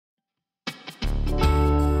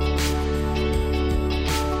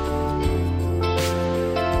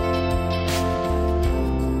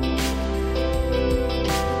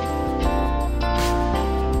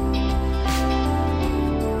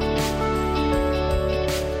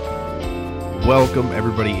Welcome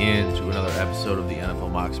everybody in to another episode of the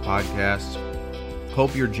NFL Mocks podcast.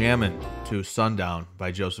 Hope you're jamming to Sundown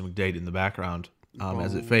by Joseph McDade in the background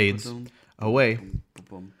as it fades away.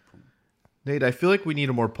 Nate, I feel like we need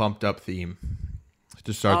a more pumped up theme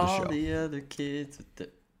to start the show. All the other kids with the...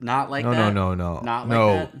 Not like No, that? no. Not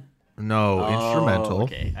like that? No, instrumental.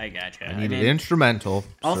 Okay, I gotcha. I need an instrumental.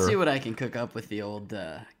 I'll sir. see what I can cook up with the old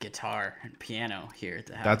guitar and piano here at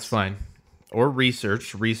the house. That's fine. Or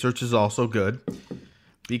research. Research is also good.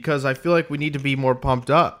 Because I feel like we need to be more pumped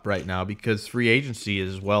up right now because free agency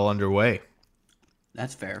is well underway.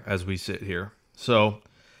 That's fair. As we sit here. So,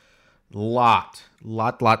 lot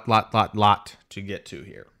to get to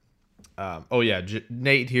here.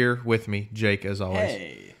 Nate here with me. Jake, as always.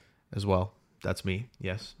 Hey. As well. That's me.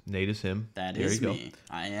 Yes, Nate is him. That there is you me.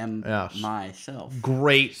 I am myself.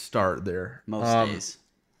 Great start there. Most days.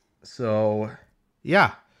 So,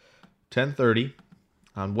 yeah. 10:30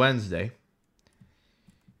 on Wednesday.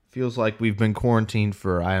 Feels like we've been quarantined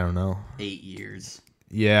for, I don't know. 8 years.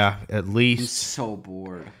 Yeah, at I'm least. so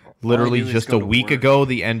bored. Literally just a week ago,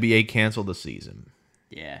 the NBA canceled the season.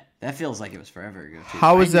 Yeah, that feels like it was forever ago, too.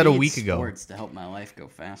 How is that a week ago? Sports to help my life go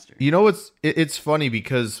faster. You know what's it's funny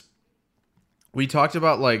because we talked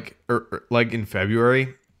about like in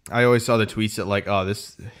February, I always saw the tweets that like, oh,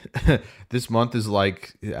 this this month is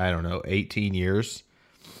like, I don't know, 18 years.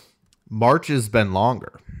 March has been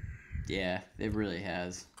longer. Yeah, it really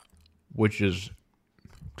has. Which is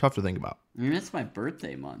tough to think about. I mean, it's my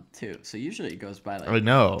birthday month, too. So usually it goes by, like, I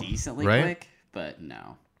know, decently right? quick, but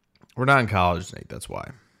no. We're not in college, Nate. That's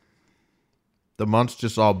why. The months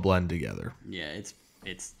just all blend together. Yeah,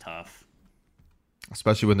 it's tough.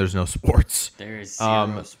 Especially when there's no sports. There's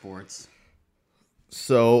zero sports.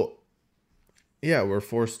 So, yeah, we're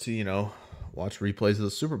forced to, watch replays of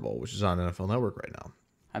the Super Bowl, which is on NFL Network right now.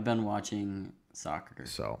 I've been watching soccer.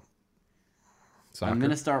 So, I'm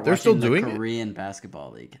going to start They're still watching doing the Korean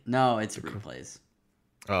Basketball League. No, it's replays.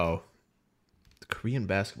 Oh, the Korean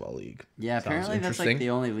Basketball League. Yeah, Sounds apparently that's like interesting.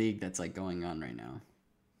 the only league that's like going on right now.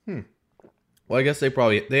 Well, I guess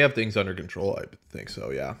they have things under control. I think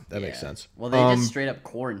so. Yeah, that makes sense. Well, they just straight up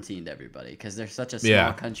quarantined everybody because they're such a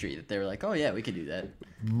small country that they were like, oh yeah, we could do that.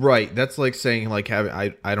 Right. That's like saying like having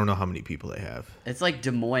I don't know how many people they have. It's like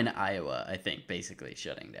Des Moines, Iowa, I think, basically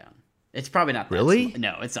shutting down. It's probably not that Really? small.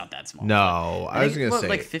 No, it's not that small. No, I was gonna say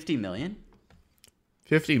like 50 million.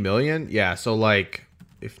 50 million. Yeah. So like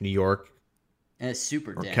if New York And it's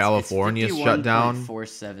super dense. California is shut down.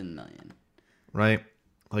 51.47 million. Right.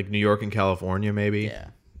 Like New York and California, maybe. Yeah.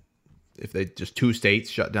 If they just two states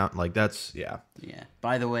shut down, like that's Yeah.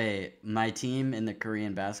 By the way, my team in the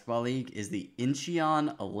Korean Basketball League is the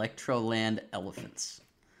Incheon Electroland Elephants.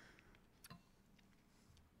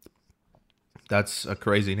 That's a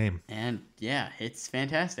crazy name, And yeah, it's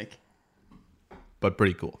fantastic. but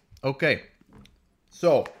pretty cool. Okay.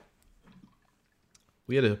 So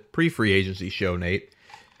we had a pre-free agency show, Nate.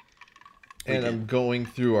 And I'm going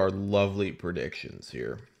through our lovely predictions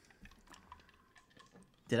here.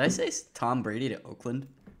 Did I say Tom Brady to Oakland?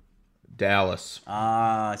 Dallas.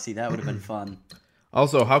 Ah, see, that would have been fun.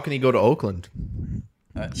 Also, how can he go to Oakland?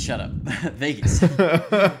 Shut up. Vegas.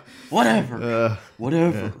 Whatever.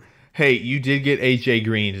 Whatever. Hey, you did get AJ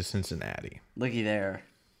Green to Cincinnati. Looky there.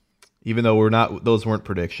 Even though those weren't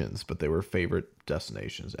predictions, but they were favorite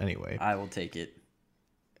destinations anyway. I will take it.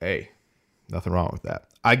 Hey, nothing wrong with that.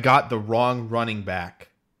 I got the wrong running back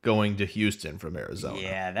going to Houston from Arizona.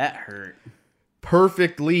 Yeah, that hurt.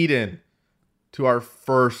 Perfect lead-in to our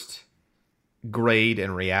first grade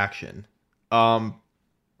and reaction. Nate,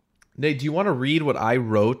 do you want to read what I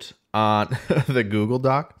wrote on the Google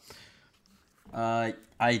Doc?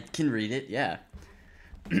 I can read it, yeah.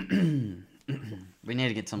 We need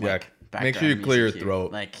to get some, background make sure you clear your music here.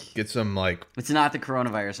 throat. Like, Get some, it's not the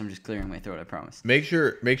coronavirus. I'm just clearing my throat, I promise. Make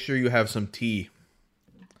sure you have some tea.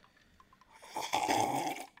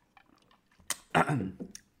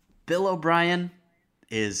 Bill O'Brien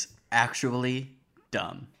is actually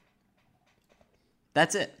dumb.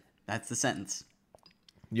 That's it. That's the sentence.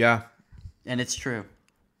 Yeah. And it's true.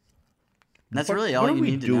 That's What- really what all are you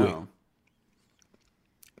we need to doing? know.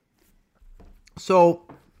 So,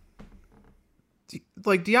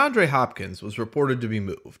 like, DeAndre Hopkins was reported to be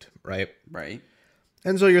moved, right? Right?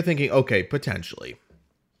 And so you're thinking, okay, potentially.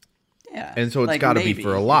 Yeah. And so it's gotta be maybe.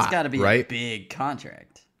 for a lot, It's got to be right? a big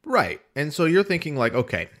contract. Right. And so you're thinking, like,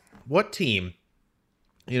 okay, what team,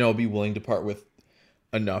 be willing to part with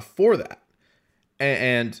enough for that?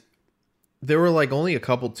 And there were, like, only a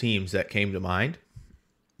couple teams that came to mind.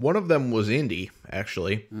 One of them was Indy,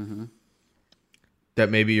 actually. Mm-hmm. That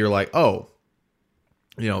maybe you're like, oh,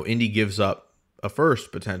 Indy gives up a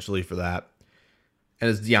first potentially for that. and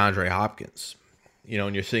it's DeAndre Hopkins.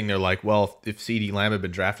 And you're sitting there like, well, if CeeDee Lamb had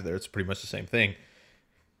been drafted there, it's pretty much the same thing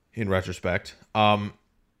in retrospect.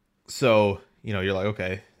 So, you're like,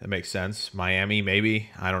 okay, that makes sense. Miami, maybe.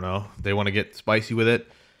 I don't know. They want to get spicy with it,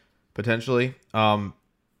 potentially. Not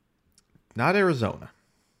Arizona.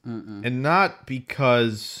 And not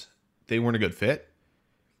because they weren't a good fit.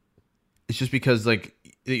 It's just because, like,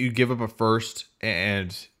 you give up a first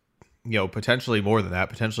and, potentially more than that,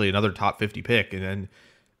 potentially another top 50 pick, and then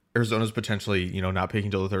Arizona's potentially, not picking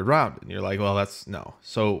till the third round. And you're like, well, that's no.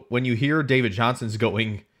 So when you hear David Johnson's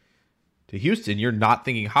going to Houston, you're not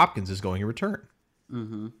thinking Hopkins is going to return.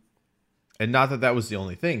 Mm-hmm. And not that was the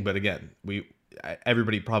only thing, but again,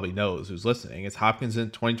 everybody probably knows who's listening. It's Hopkins in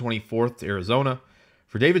 2024 to Arizona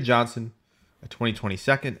for David Johnson, a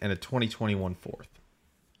 2022 and a 2021 fourth.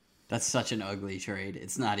 That's such an ugly trade.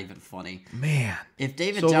 It's not even funny. Man. If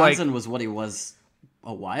David Johnson was what he was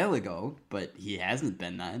a while ago, but he hasn't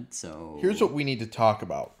been that, so... Here's what we need to talk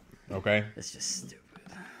about, okay? That's just stupid.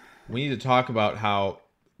 We need to talk about how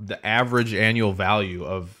the average annual value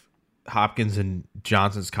of Hopkins and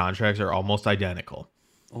Johnson's contracts are almost identical.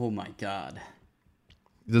 Oh my God.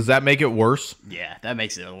 Does that make it worse? Yeah, that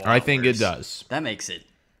makes it a lot I think worse. it does. That makes it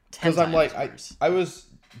 10 times I'm like, worse. I was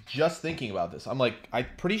just thinking about this. I'm like, I'm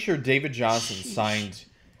pretty sure David Johnson signed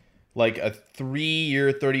like a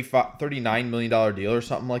 3-year, $39 million deal or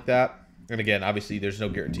something like that. And again, obviously, there's no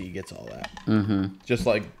guarantee he gets all that. Mm-hmm. Just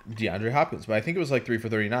like DeAndre Hopkins. But I think it was like 3 for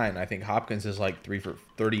 39. I think Hopkins is like 3 for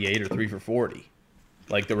 38 or 3 for 40.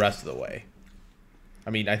 Like the rest of the way.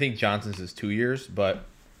 I mean, I think Johnson's is 2 years, but...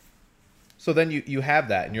 So then you have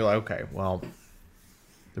that, and you're like, okay, well,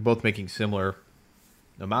 they're both making similar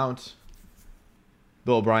amounts.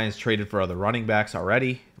 Bill O'Brien's traded for other running backs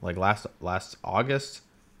already, like last August.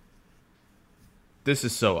 This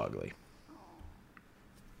is so ugly.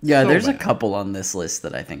 Yeah, So there's a bad. couple on this list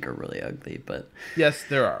that I think are really ugly, but Yes,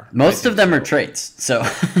 there are. most of them are trades. So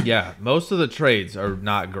Yeah, most of the trades are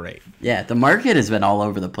not great. yeah, the market has been all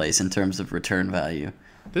over the place in terms of return value,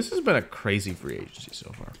 This has been a crazy free agency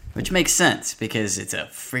so far. which makes sense because it's a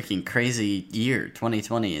freaking crazy year.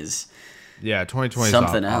 2020 is Yeah, 2020 is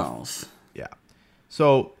something off. else. Yeah.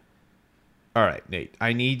 So, all right, Nate,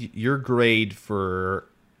 I need your grade for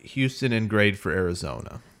Houston and grade for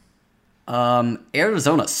Arizona.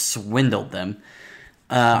 Arizona swindled them.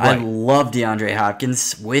 I Right. love DeAndre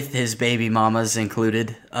Hopkins with his baby mamas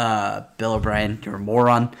included. Bill O'Brien, you're a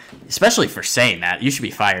moron, especially for saying that. You should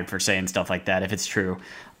be fired for saying stuff like that if it's true.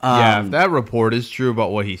 Yeah, if that report is true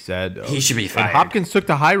about what he said, He should be and fired. Hopkins took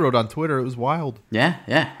the high road on Twitter. It was wild. Yeah.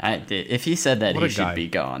 If he said that, What he a should guy. be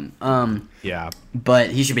gone. Yeah.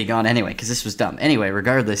 But he should be gone anyway because this was dumb. Anyway,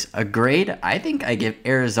 regardless, a grade, I think I give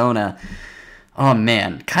Arizona. Oh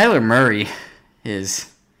man, Kyler Murray is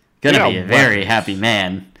gonna Yeah, be a very weapons. happy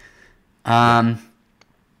man. I'd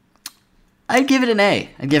give it an A.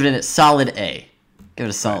 I'd give it a solid A. Give it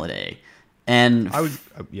a solid A. And I would,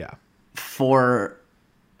 yeah. for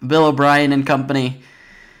Bill O'Brien and company,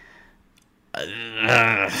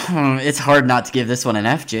 it's hard not to give this one an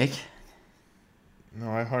F, Jake. No,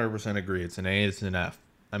 I 100% agree. It's an A, it's an F.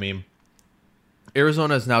 I mean,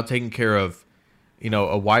 Arizona is now taking care of,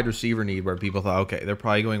 a wide receiver need where people thought, okay, they're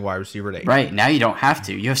probably going wide receiver at 8. Right, now you don't have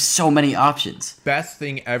to. You have so many options. Best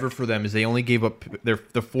thing ever for them is they only gave up the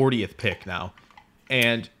 40th pick now.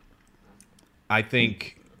 And I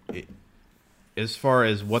think as far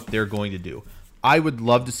as what they're going to do, I would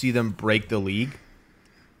love to see them break the league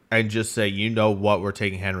and just say, you know what, we're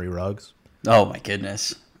taking Henry Ruggs. Oh my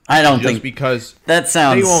goodness. I don't Just think because that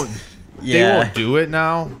sounds. they won't Yeah, do it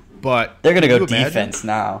now, but they're gonna go can you imagine? defense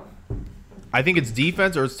now. I think it's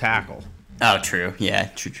defense or it's tackle. Oh, true. Yeah,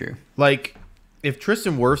 true. Like, if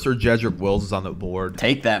Tristan Wirfs or Jedrick Wills is on the board,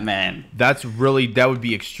 Take that man. that would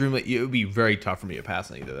be it would be very tough for me to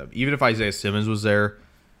pass on either of them. Even if Isaiah Simmons was there,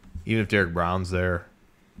 even if Derek Brown's there.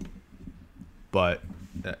 But,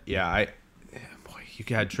 boy, you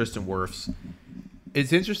had Tristan Wirfs.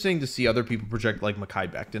 It's interesting to see other people project like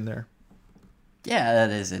Mekhi Becton there. Yeah, that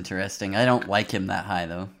is interesting. I don't like him that high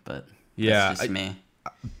though, but Yeah, that's just me.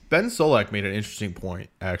 Ben Solak made an interesting point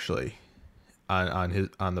actually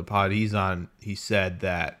on the pod he's on. He said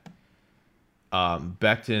that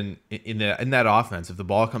Becton in that offense, if the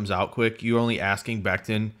ball comes out quick, you're only asking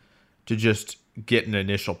Becton to just get an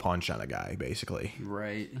initial punch on a guy, basically,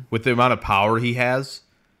 Right. with the amount of power he has.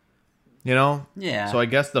 Yeah. So I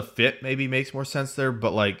guess the fit maybe makes more sense there,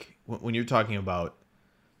 but like when you're talking about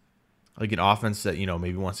like an offense that,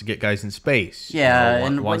 maybe wants to get guys in space. Yeah,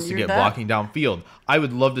 and wants to get blocking downfield. I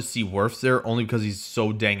would love to see Wirfs there only because he's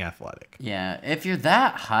so dang athletic. Yeah, if you're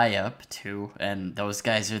that high up too, and those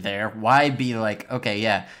guys are there, why be like, okay,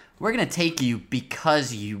 yeah, we're gonna take you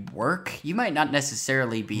because you work. You might not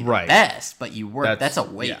necessarily be the best, but you work. That's a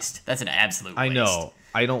waste. Yeah. That's an absolute waste. I know.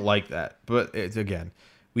 I don't like that, but again,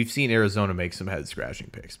 we've seen Arizona make some head scratching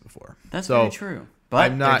picks before. That's very true.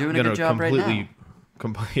 But they're doing a good job right now.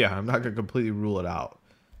 I'm not going to completely rule it out.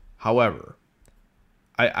 However,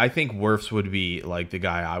 I think Wirfs would be like the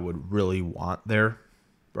guy I would really want there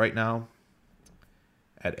right now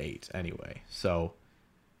at 8 anyway. So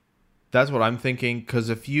that's what I'm thinking. Because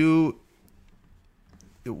what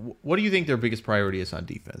do you think their biggest priority is on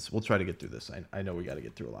defense? We'll try to get through this. I know we got to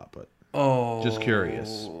get through a lot, but just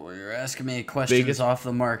curious. You're asking me questions off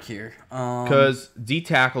the mark here. Because D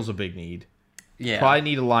tackle's a big need. Yeah. Probably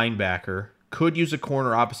need a linebacker. Could use a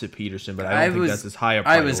corner opposite Peterson, but I don't think that's as high a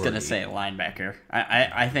priority. I was going to say linebacker.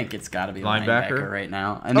 I think it's got to be linebacker right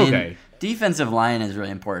now. I mean, defensive line is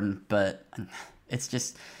really important, but it's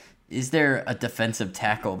just, is there a defensive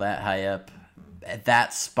tackle that high up at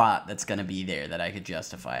that spot that's going to be there that I could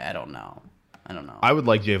justify? I don't know. I would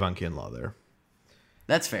like Javon Kinlaw there.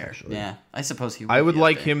 That's fair. Actually. Yeah, I suppose he would. I would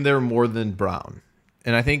like him there more than Brown.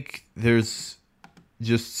 And I think there's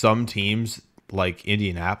just some teams, like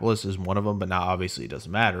Indianapolis is one of them, but now obviously it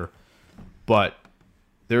doesn't matter. But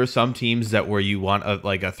there are some teams that where you want a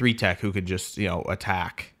 3-tech who could just,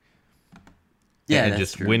 attack. Yeah, and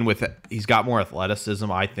just true. Win with it. He's got more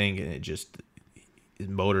athleticism, I think, and his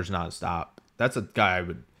motor's nonstop. That's a guy I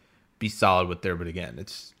would be solid with there, but again,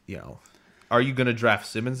 it's, are you going to draft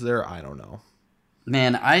Simmons there? I don't know.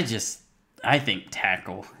 Man, I think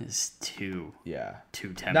tackle is too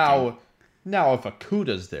tempting. Now if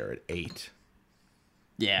Okuda's there at 8,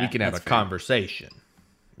 we can have a conversation,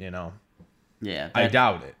 Yeah. I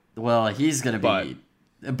doubt it. Well, he's going to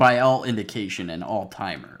be, by all indication, an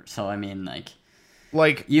all-timer. So, I mean,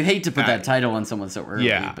 like you hate to put that title on someone so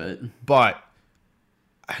early, but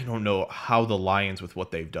I don't know how the Lions, with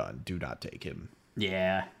what they've done, do not take him.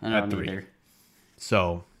 Yeah, I don't either.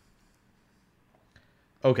 So,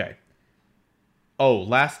 okay. Oh,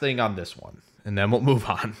 last thing on this one, and then we'll move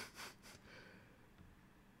on.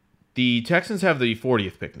 The Texans have the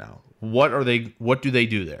 40th pick now. What do they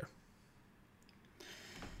do there?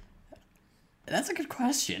 That's a good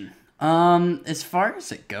question. As far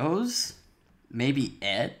as it goes, maybe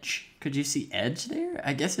edge. Could you see edge there?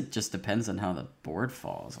 I guess it just depends on how the board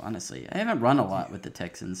falls, honestly. I haven't run a lot with the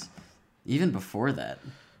Texans, even before that.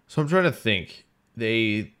 So I'm trying to think.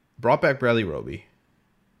 They brought back Bradley Roby.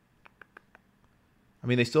 I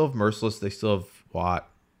mean, they still have Merciless. They still have Watt.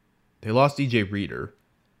 They lost DJ Reader.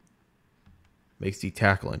 Makes the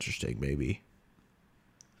tackle interesting, maybe.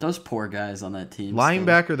 Those poor guys on that team.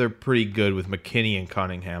 Linebacker, they're pretty good with McKinney and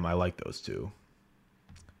Cunningham. I like those two.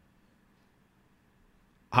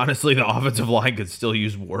 Honestly, the offensive line could still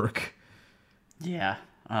use work. Yeah.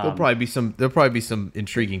 There'll probably be some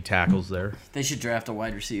intriguing tackles there. They should draft a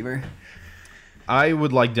wide receiver. I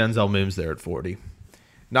would like Denzel Mims there at 40.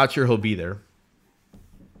 Not sure he'll be there.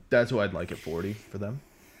 That's who I'd like at 40 for them.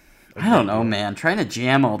 I don't know, man. Trying to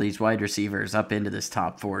jam all these wide receivers up into this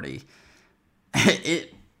top 40.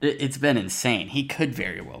 It's been insane. He could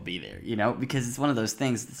very well be there, because it's one of those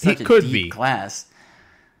things. It's such a deep class.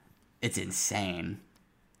 It's insane.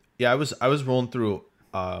 Yeah, I was rolling through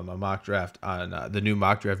a mock draft on the new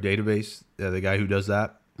mock draft database. The guy who does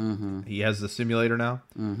that, he has the simulator now,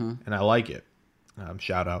 and I like it.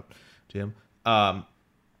 Shout out to him.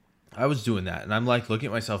 I was doing that, and I'm looking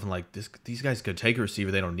at myself and these guys could take a receiver.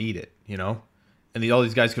 They don't need it, and all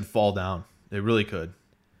these guys could fall down. They really could.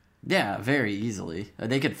 Yeah, very easily.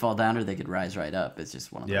 They could fall down or they could rise right up. It's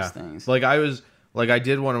just one of those things. I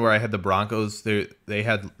did one where I had the Broncos. They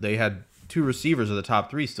had 2 receivers of the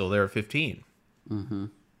top 3 still there at 15. Mm-hmm.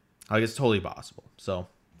 It's totally possible. So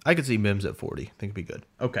I could see Mims at 40. I think it'd be good.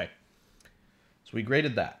 Okay. So we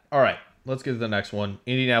graded that. All right. Let's get to the next one.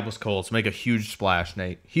 Indianapolis Colts make a huge splash,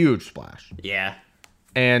 Nate. Huge splash. Yeah.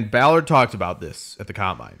 And Ballard talked about this at the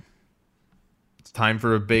Combine. It's time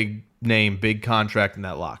for a big name, big contract in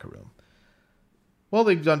that locker room. Well,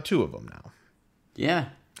 they've done 2 of them now. Yeah.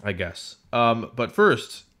 I guess. But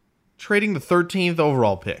first, trading the 13th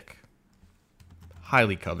overall pick.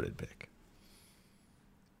 Highly coveted pick.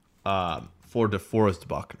 For DeForest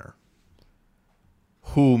Buckner.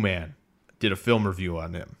 Who, man, did a film review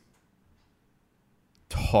on him.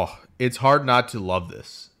 Oh, it's hard not to love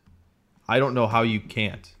this. I don't know how you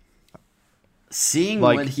can't. Seeing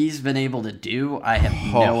what he's been able to do, I have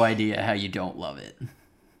no idea how you don't love it.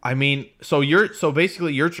 I mean, so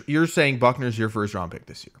basically you're saying Buckner's your first round pick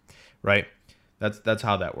this year, right? That's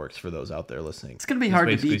how that works for those out there listening. It's gonna be hard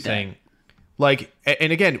to beat saying, that. Like,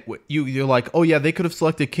 and again, you're like, oh yeah, they could have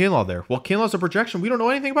selected Kinlaw there. Well, Kinlaw's a projection. We don't know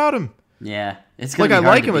anything about him. Yeah, it's gonna be hard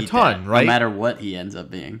like him a ton, right? No matter what he ends up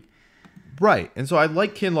being. Right, and so I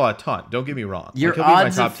like Kinlaw a ton. Don't get me wrong. Your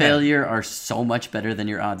odds of failure are so much better than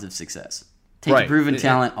your odds of success. Take a proven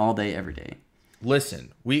talent all day, every day.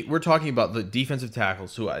 Listen, we're talking about the defensive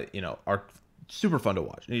tackles who are super fun to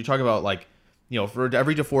watch. And you talk about for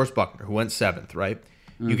every DeForest Buckner who went 7th, right?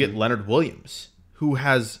 Mm-hmm. You get Leonard Williams, who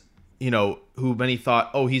has who many thought,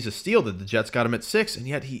 oh, he's a steal that the Jets got him at 6, and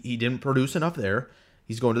yet he didn't produce enough there.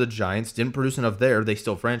 He's going to the Giants, didn't produce enough there. They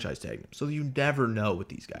still franchise tagged him. So you never know with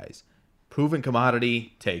these guys. Proven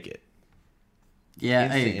commodity, take it. Yeah,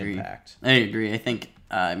 I agree. Impact. I agree. I think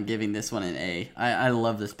I'm giving this one an A. I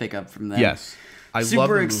love this pickup from them. Yes.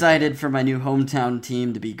 Super excited for my new hometown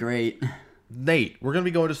team to be great. Nate, we're going to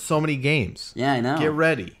be going to so many games. Yeah, I know. Get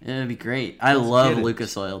ready. It'll be great. I love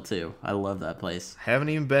Lucas Oil, too. I love that place. Haven't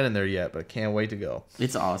even been in there yet, but I can't wait to go.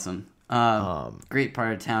 It's awesome. Great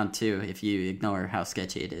part of town, too, if you ignore how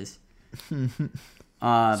sketchy it is.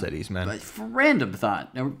 Cities, man. But random thought.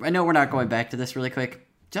 I know we're not going back to this really quick.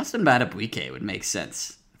 Justin Madubuike would make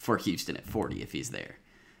sense for Houston at 40 if he's there.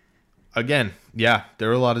 Again, yeah, there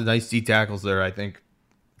are a lot of nice D tackles there. I think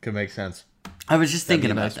could make sense. I was just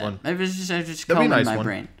thinking about that. I was just calling my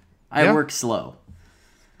brain. I work slow.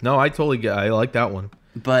 No, I totally get. I like that one.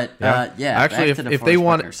 But yeah. Actually, if they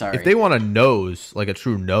want a nose, like a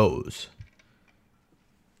true nose,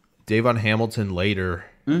 Davon Hamilton later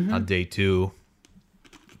on day 2.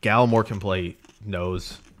 Gallimore can play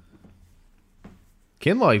nose.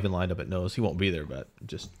 Kinlaw even lined up at nose. He won't be there, but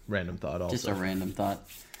just random thought. Also, just a random thought.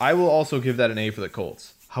 I will also give that an A for the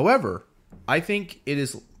Colts. However, I think it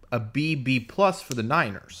is a B plus for the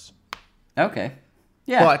Niners. Okay.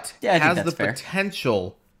 Yeah. But I has think the fair.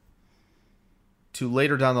 potential to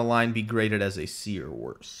later down the line be graded as a C or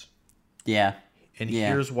worse. Yeah. And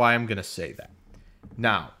here's why I'm going to say that.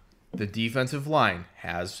 Now, the defensive line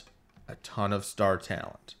has a ton of star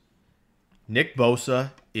talent. Nick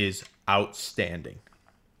Bosa is outstanding.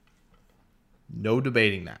 No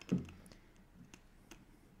debating that.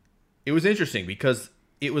 It was interesting because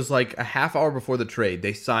it was like a half hour before the trade,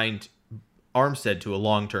 they signed Armstead to a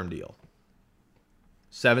long-term deal.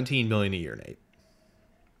 $17 million a year, Nate.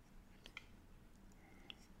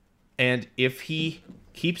 And if he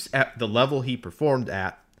keeps at the level he performed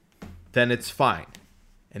at, then it's fine.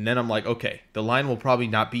 And then I'm like, okay, the line will probably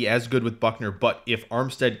not be as good with Buckner, but if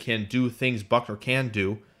Armstead can do things Buckner can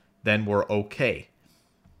do, then we're okay.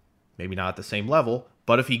 Maybe not at the same level,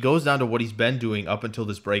 but if he goes down to what he's been doing up until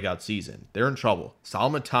this breakout season, they're in trouble.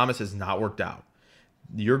 Solomon Thomas has not worked out.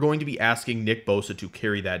 You're going to be asking Nick Bosa to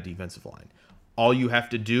carry that defensive line. All you have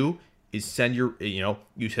to do is send you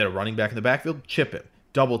said a running back in the backfield, chip him,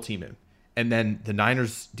 double team him. And then the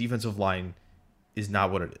Niners defensive line is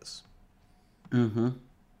not what it is. Mm-hmm.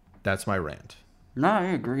 That's my rant. No, I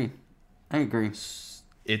agree. It's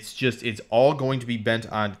all going to be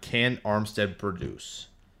bent on, can Armstead produce?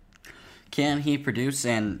 Can he produce,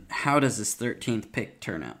 and how does this 13th pick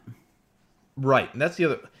turn out? Right, and that's the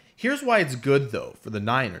other. Here's why it's good, though, for the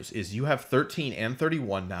Niners, is you have 13 and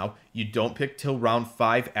 31 now. You don't pick till round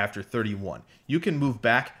 5 after 31. You can move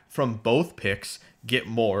back from both picks, get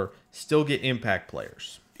more, still get impact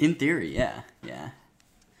players. In theory, yeah.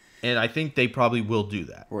 And I think they probably will do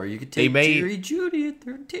that. Or you could take Jerry Jeudy at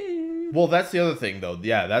 13. Well, that's the other thing, though.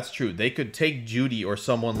 Yeah, that's true. They could take Jeudy or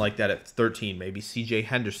someone like that at 13. Maybe C.J.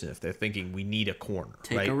 Henderson if they're thinking we need a corner.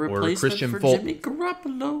 Take right? a replacement or Christian for Fulton. Jimmy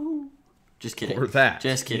Garoppolo. Just kidding. Or that.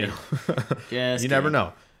 Just kidding. You never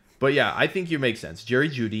know. But yeah, I think you make sense. Jerry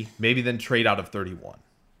Jeudy, maybe then trade out of 31.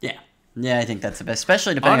 Yeah. Yeah, I think that's the best,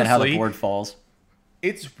 especially depending on how the board falls.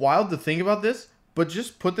 It's wild to think about this. But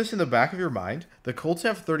just put this in the back of your mind. The Colts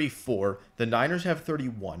have 34. The Niners have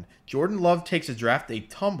 31. Jordan Love takes a draft, they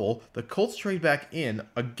tumble. The Colts trade back in,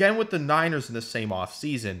 again with the Niners in the same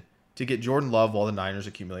offseason, to get Jordan Love while the Niners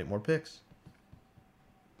accumulate more picks.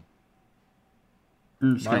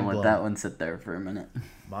 I'm just going to let that one sit there for a minute.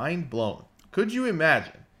 Mind blown. Could you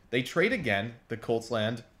imagine? They trade again. The Colts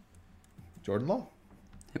land Jordan Love.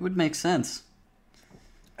 It would make sense.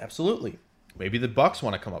 Absolutely. Maybe the Bucs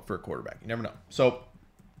want to come up for a quarterback. You never know. So,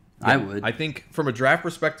 I would. I think from a draft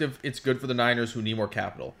perspective, it's good for the Niners who need more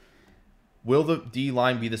capital. Will the D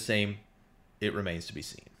line be the same? It remains to be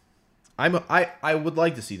seen. I would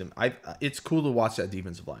like to see them. It's cool to watch that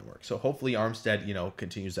defensive line work. So hopefully Armstead,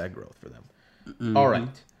 continues that growth for them. Mm-hmm. All right.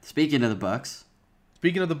 Speaking of the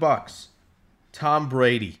Bucs, Tom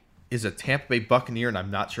Brady is a Tampa Bay Buccaneer, and I'm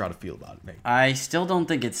not sure how to feel about it, Nate. I still don't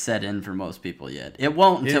think it's set in for most people yet. It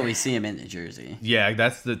won't until we see him in the jersey. Yeah,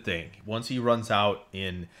 that's the thing. Once he runs out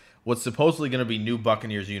in what's supposedly going to be new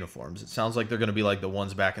Buccaneers uniforms, it sounds like they're going to be like the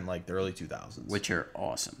ones back in like the early 2000s. Which are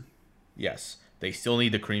awesome. Yes. They still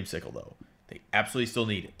need the creamsicle, though. They absolutely still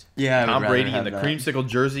need it. Yeah, Tom Brady in the creamsicle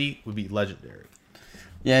jersey would be legendary.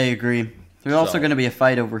 Yeah, I agree. There's also going to be a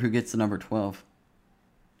fight over who gets the number 12.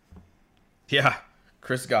 Yeah.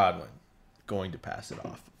 Chris Godwin going to pass it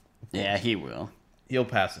off. Yeah, he will. He'll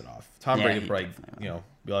pass it off. Tom Brady probably,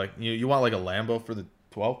 be like, you want like a Lambo for the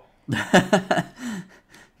 12?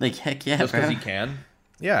 Like, heck yeah, just because he can?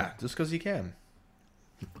 Yeah, just because he can.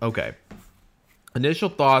 Okay. Initial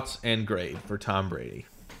thoughts and grade for Tom Brady.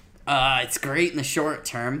 It's great in the short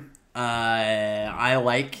term. I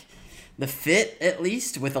like the fit, at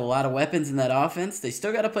least, with a lot of weapons in that offense. They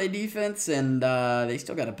still got to play defense, and they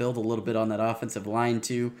still got to build a little bit on that offensive line,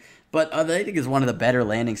 too. But I think it's one of the better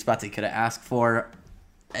landing spots he could have asked for.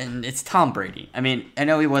 And it's Tom Brady. I mean, I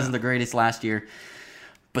know he wasn't the greatest last year,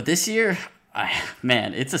 but this year,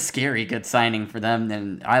 man, it's a scary good signing for them,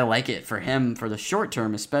 and I like it for him for the short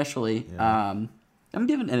term, especially. Yeah. I'm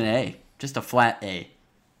giving it an A, just a flat A.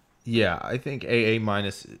 Yeah, I think AA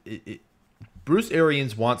minus. Bruce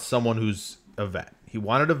Arians wants someone who's a vet. He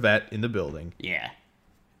wanted a vet in the building. Yeah.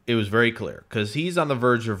 It was very clear because he's on the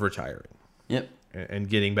verge of retiring. Yep. And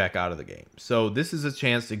getting back out of the game. So this is a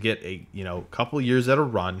chance to get a couple years at a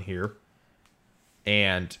run here.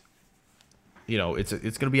 And it's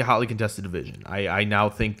going to be a hotly contested division. I now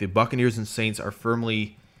think the Buccaneers and Saints are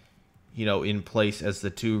firmly in place as the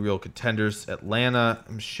two real contenders. Atlanta,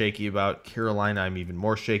 I'm shaky about. Carolina, I'm even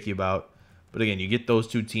more shaky about. But again, you get those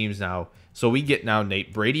two teams now. So we get now,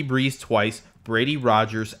 Nate, Brady Breeze twice, Brady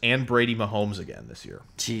Rodgers, and Brady Mahomes again this year.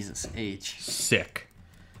 Jesus H. Sick.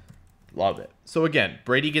 Love it. So again,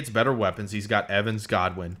 Brady gets better weapons. He's got Evans,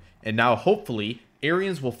 Godwin. And now hopefully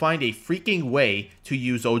Arians will find a freaking way to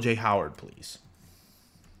use O.J. Howard, please.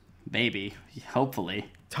 Maybe.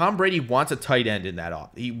 Hopefully. Tom Brady wants a tight end in that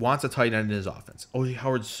offense. He wants a tight end in his offense. O.J.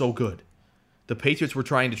 Howard's so good. The Patriots were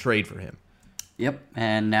trying to trade for him. Yep,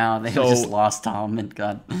 and now they've just lost Tom and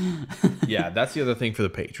God. Yeah, that's the other thing for the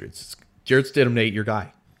Patriots. Jarrett Stidham, Nate, your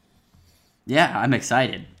guy. Yeah, I'm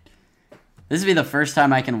excited. This will be the first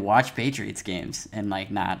time I can watch Patriots games and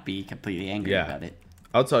not be completely angry about it.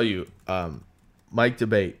 I'll tell you, Mike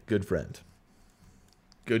Debate, good friend.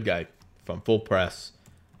 Good guy from Full Press.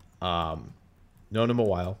 Known him a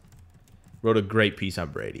while. Wrote a great piece on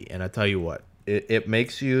Brady. And I tell you what, it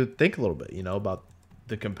makes you think a little bit, about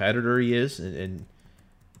the competitor he is. And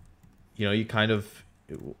you kind of,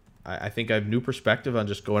 I think I have new perspective on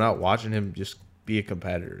just going out, watching him just be a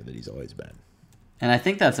competitor that he's always been. And I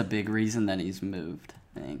think that's a big reason that he's moved.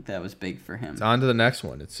 I think that was big for him. It's on to the next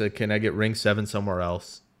one. It's can I get ring 7 somewhere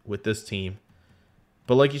else with this team?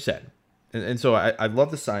 But like you said, and so I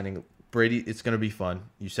love the signing. Brady, it's going to be fun.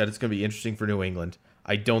 You said it's going to be interesting for New England.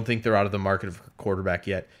 I don't think they're out of the market of quarterback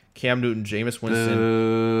yet. Cam Newton, Jameis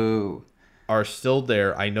Winston are still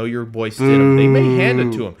there. I know your boy Stidham. They may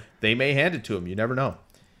hand it to him. You never know.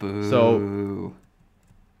 Boo.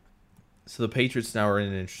 So the Patriots now are in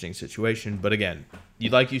an interesting situation. But again,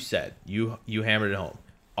 like you said, you hammered it home.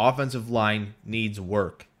 Offensive line needs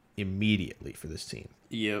work immediately for this team.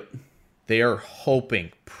 Yep. They are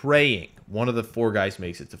hoping, praying one of the 4 guys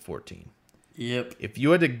makes it to 14. Yep. If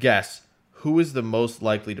you had to guess, who is the most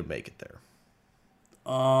likely to make it there?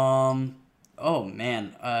 Oh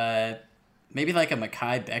man. Maybe like a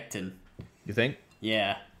Mekhi Becton. You think?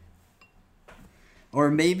 Yeah. Or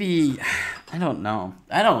maybe I don't know.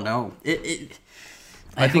 I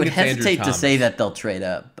would hesitate to say that they'll trade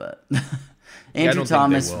up, but Andrew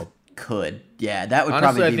Thomas could. Yeah, that would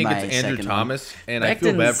honestly, probably be my second. I think it's Andrew Thomas, and Becton's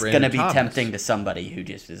I feel bad for Andrew Thomas. Going to be tempting to somebody who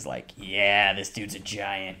just is like, yeah, this dude's a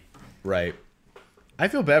giant. Right. I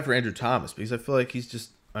feel bad for Andrew Thomas because I feel like he's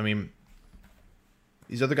just. I mean,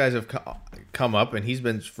 these other guys have come up, and he's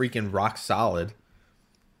been freaking rock solid.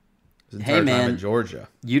 His entire time in Georgia.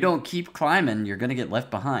 You don't keep climbing, you're going to get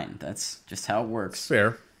left behind. That's just how it works. It's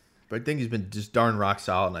fair. But I think he's been just darn rock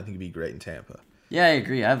solid, and I think he'd be great in Tampa. Yeah, I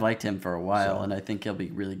agree. I've liked him for a while, and I think he'll be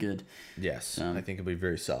really good. Yes, I think he'll be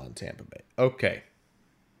very solid in Tampa Bay. Okay.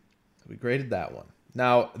 We graded that one.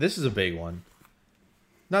 Now, this is a big one.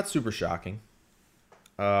 Not super shocking.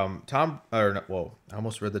 I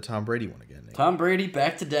almost read the Tom Brady one again. Nate. Tom Brady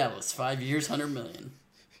back to Dallas. 5 years, $100 million.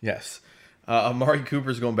 Yes. Amari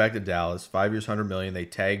Cooper's going back to Dallas. 5 years, $100 million. They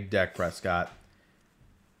tagged Dak Prescott.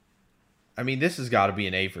 I mean, this has got to be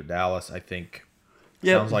an A for Dallas, I think.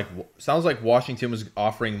 Yep. Sounds like Washington was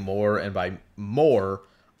offering more, and by more,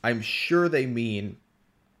 I'm sure they mean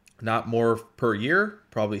Not more per year,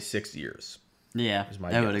 probably 6 years. Yeah,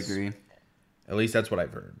 I would agree. At least that's what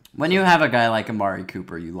I've heard. When you have a guy like Amari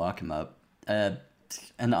Cooper, you lock him up. And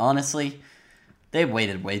honestly, they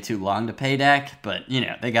waited way too long to pay Dak, but,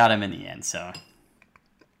 they got him in the end, so.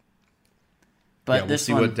 But we'll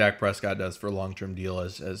see what Dak Prescott does for a long-term deal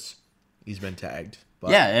as he's been tagged.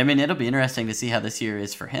 But. Yeah, I mean, it'll be interesting to see how this year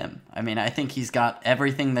is for him. I mean, I think he's got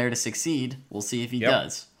everything there to succeed. We'll see if he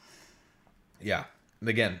does. Yeah. And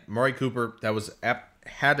again, Amari Cooper, that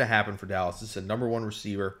had to happen for Dallas. This is a number one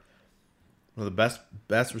receiver. One of the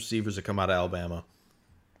best receivers to come out of Alabama.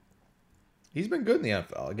 He's been good in the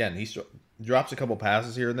NFL. Again, he drops a couple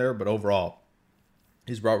passes here and there, but overall,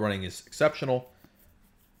 his route running is exceptional.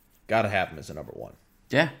 Got to have him as a number one.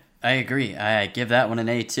 Yeah, I agree. I give that one an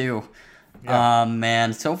A too. Yeah.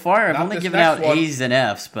 Man, so far I've only given out A's and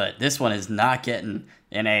F's, but this one is not getting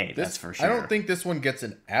an A. That's for sure. I don't think this one gets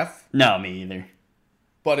an F. No, me either.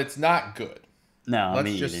 But it's not good. No,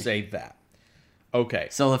 Let's just say that. Okay.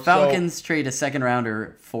 So the Falcons trade a second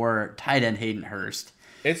rounder for tight end Hayden Hurst.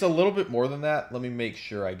 It's a little bit more than that. Let me make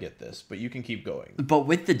sure I get this, but you can keep going. But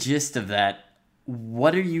with the gist of that,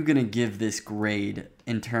 what are you going to give this grade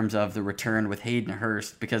in terms of the return with Hayden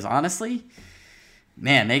Hurst? Because honestly,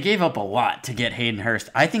 man, they gave up a lot to get Hayden Hurst.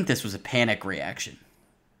 I think this was a panic reaction.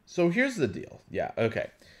 So here's the deal. Yeah,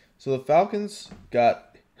 okay. So the Falcons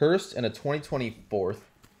got Hurst and a 2024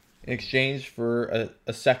 in exchange for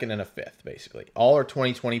a second and a fifth, basically. All are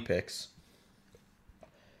 2020 picks.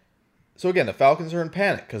 So again, the Falcons are in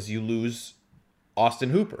panic because you lose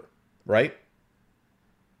Austin Hooper, right?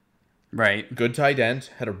 Right. Good tight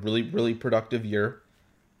end, had a really, really productive year.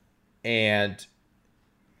 And,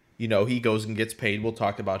 he goes and gets paid. We'll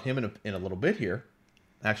talk about him in a little bit here.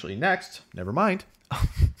 Actually, next. Never mind.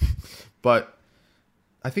 But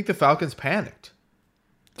I think the Falcons panicked.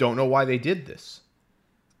 Don't know why they did this.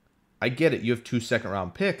 I get it. You have 2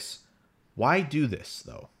 second-round picks. Why do this,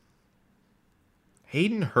 though?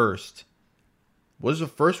 Hayden Hurst was a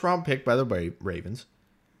first-round pick by the Ravens.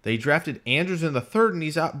 They drafted Andrews in the third, and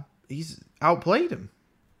he's outplayed him.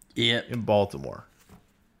 Yep. In Baltimore.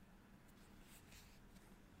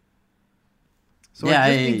 So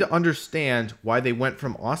I just need to understand why they went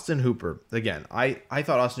from Austin Hooper. Again, I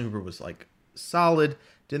thought Austin Hooper was solid.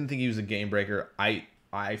 Didn't think he was a game breaker.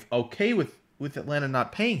 I'm okay with Atlanta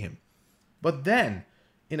not paying him. But then,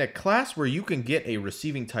 in a class where you can get a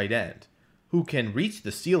receiving tight end who can reach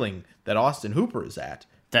the ceiling that Austin Hooper is at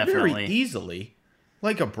very easily,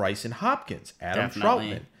 like a Bryson Hopkins, Adam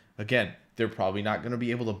Troutman. Again, they're probably not going to be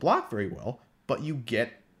able to block very well, but you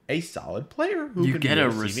get a solid player who can be a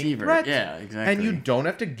receiver. Threat, yeah, exactly. And you don't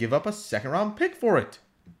have to give up a second-round pick for it.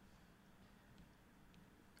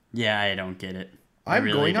 Yeah, I don't get it. I'm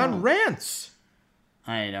really going on rants.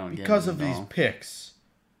 I don't get it because of these picks.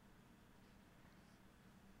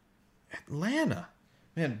 Atlanta.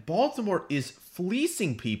 Man, Baltimore is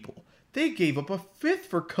fleecing people. They gave up a fifth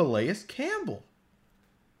for Calais Campbell.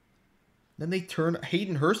 Then they turn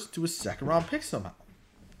Hayden Hurst into a second-round pick somehow.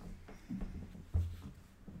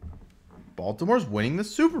 Baltimore's winning the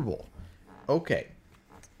Super Bowl. Okay.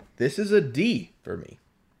 This is a D for me.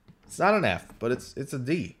 It's not an F, but it's a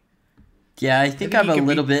D. Yeah, I think I'm a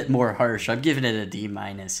little bit more harsh. I'm giving it a D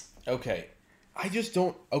minus. Okay. I just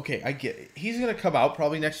don't... Okay, I get it. He's going to come out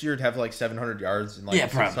probably next year and have 700 yards and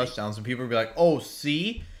 6 touchdowns. And people will be like, oh,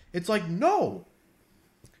 see? It's no.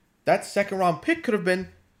 That second-round pick could have been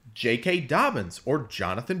J.K. Dobbins or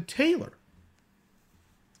Jonathan Taylor.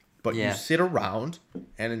 But you sit around,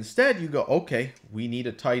 and instead you go, okay, we need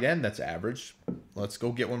a tight end that's average. Let's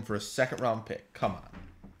go get one for a second-round pick. Come on.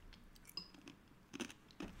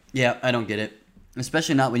 Yeah, I don't get it.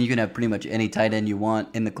 Especially not when you can have pretty much any tight end you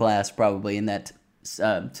want in the class, probably in that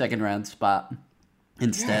second-round spot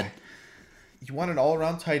instead. Yeah. You want an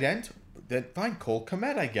all-around tight end? Then fine, Cole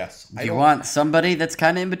Kmet, I guess. You want somebody that's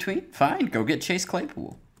kind of in between? Fine, go get Chase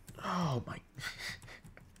Claypool. Oh, my...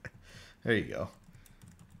 There you go.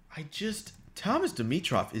 Thomas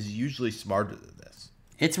Dimitroff is usually smarter than this.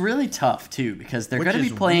 It's really tough, too, because they're going to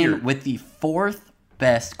be playing with the 4th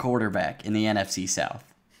best quarterback in the NFC South.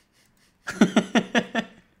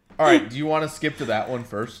 All right, do you want to skip to that one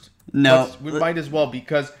first? No. We might as well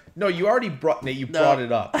because... No, you already brought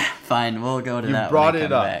it up. Fine, we'll go to that one. You brought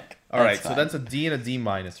it up. Back. All right, so that's a D and a D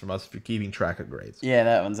minus from us for keeping track of grades. Yeah,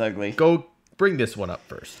 that one's ugly. Go bring this one up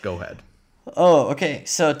first. Go ahead. Oh, okay.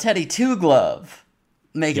 So Teddy Two Glove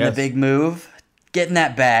making a big move, getting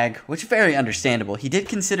that bag, which is very understandable. He did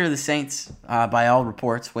consider the Saints by all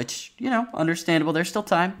reports, which, understandable. There's still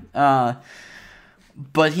time.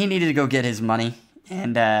 But he needed to go get his money,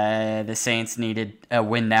 and the Saints needed a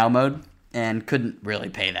win now mode. and couldn't really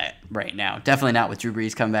pay that right now. Definitely not with Drew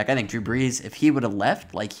Brees coming back. I think Drew Brees, if he would have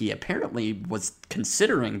left, like he apparently was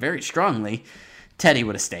considering very strongly, Teddy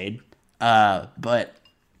would have stayed. But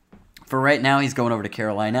for right now, he's going over to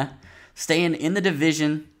Carolina, staying in the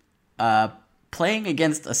division, playing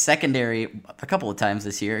against a secondary a couple of times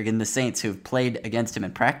this year, again, the Saints, who've played against him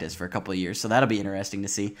in practice for a couple of years, so that'll be interesting to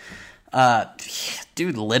see.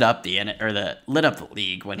 Dude lit up the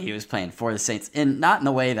league when he was playing for the Saints, and not in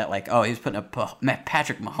the way that like, oh, he was putting up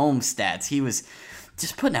Patrick Mahomes stats. He was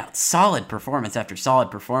just putting out solid performance after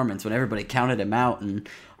solid performance when everybody counted him out, and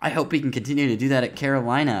I hope he can continue to do that at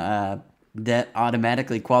Carolina. That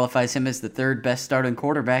automatically qualifies him as the third best starting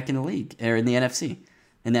quarterback in the league, or in the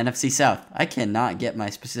NFC South. I cannot get my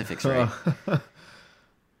specifics right. I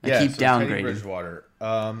keep downgrading. Teddy Bridgewater.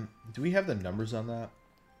 Do we have the numbers on that?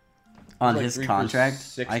 On his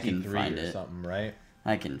contract, I can find it. Something, right?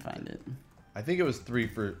 I can find it. I think it was 3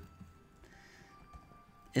 for.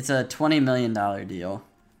 It's a $20 million deal.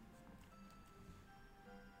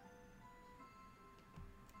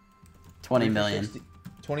 $20 million.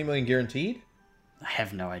 20 million guaranteed? I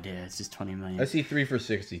have no idea. It's just $20 million. I see 3 for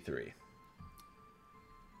 63.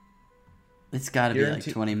 It's got to be like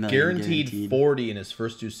 $20 million. Guaranteed 40 in his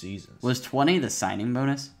first 2 seasons. Was 20 the signing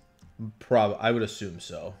bonus? I would assume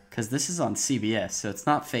so. Because this is on CBS, so it's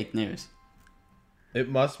not fake news. It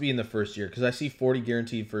must be in the first year, because I see 40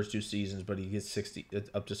 guaranteed first 2 seasons, but he gets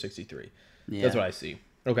up to 63. Yeah. That's what I see.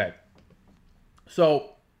 Okay.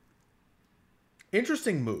 So,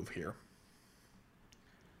 interesting move here.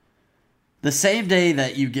 The same day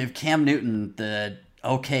that you give Cam Newton the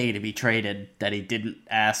okay to be traded, that he didn't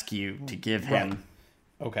ask you to give him.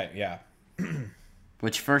 Right. Okay, yeah.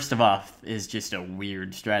 Which, first of all, is just a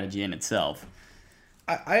weird strategy in itself.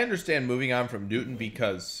 I understand moving on from Newton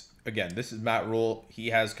because, again, this is Matt Rule. He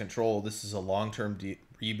has control. This is a long-term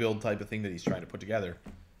rebuild type of thing that he's trying to put together.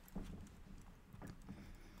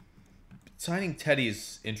 Signing Teddy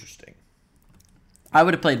is interesting. I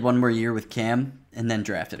would have played one more year with Cam and then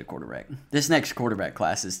drafted a quarterback. This next quarterback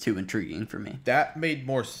class is too intriguing for me. That made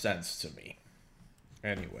more sense to me.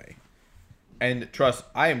 Anyway. And trust,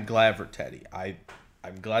 I am glad for Teddy.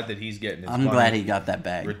 I'm glad that he's getting his money. I'm glad he got that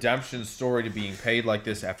bag. Redemption story to being paid like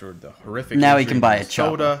this after the horrific now he can buy a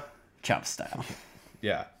soda. Chop style.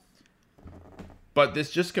 Yeah. But this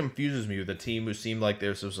just confuses me with a team who seemed like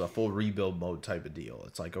this was a full rebuild mode type of deal.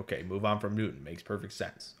 It's like, okay, move on from Newton. Makes perfect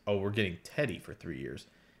sense. Oh, we're getting Teddy for 3 years.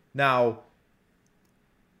 Now,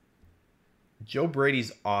 Joe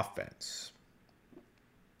Brady's offense.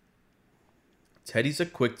 Teddy's a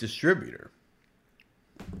quick distributor.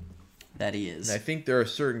 That he is. And I think there are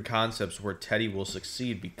certain concepts where Teddy will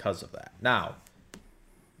succeed because of that. Now,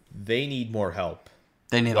 they need more help.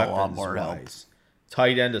 They need a lot more help.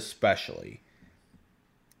 Tight end especially.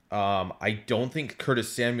 I don't think Curtis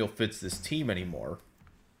Samuel fits this team anymore.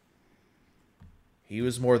 He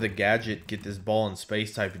was more the gadget, get this ball in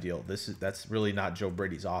space type of deal. That's really not Joe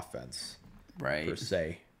Brady's offense, right? Per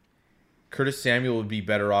se. Curtis Samuel would be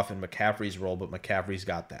better off in McCaffrey's role, but McCaffrey's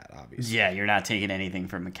got that, obviously. Yeah, you're not taking anything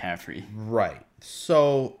from McCaffrey. Right.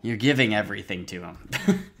 So you're giving everything to him.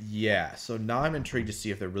 Yeah. So now I'm intrigued to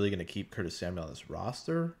see if they're really going to keep Curtis Samuel on this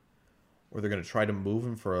roster, or they're going to try to move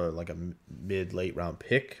him for a mid-late round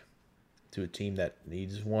pick to a team that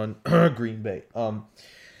needs one. Green Bay.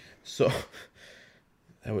 So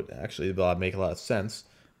that would actually make a lot of sense,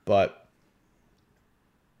 but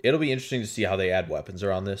it'll be interesting to see how they add weapons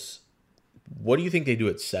around this. What do you think they do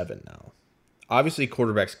at 7 now? Obviously,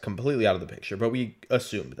 quarterback's completely out of the picture, but we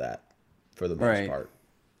assumed that for the most part.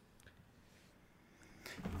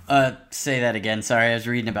 Say that again. Sorry, I was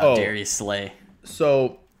reading about Darius Slay.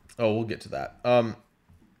 So, we'll get to that.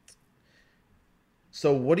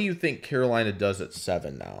 So what do you think Carolina does at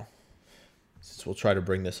 7 now? Since we'll try to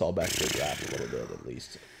bring this all back to the draft a little bit, at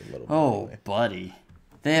least. Buddy.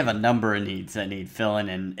 They have a number of needs that need filling,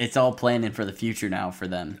 and it's all planning for the future now for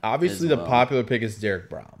them. Obviously, the popular pick is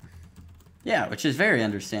Derek Brown. Yeah, which is very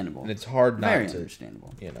understandable. And it's hard not to. Very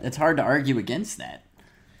understandable. It's hard to argue against that.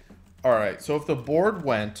 All right, so if the board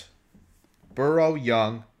went Burrow,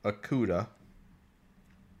 Young, Okudah,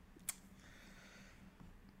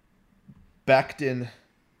 Becton,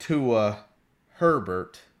 Tua,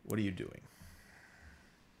 Herbert, what are you doing?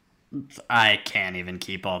 I can't even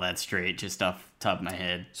keep all that straight just off the top of my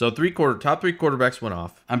head. So top 3 quarterbacks went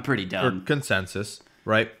off. I'm pretty done. Or consensus,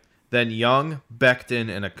 right? Then Young, Becton,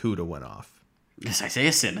 and Okudah went off. Is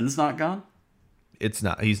Isaiah Simmons not gone? It's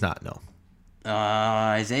not. He's not, no.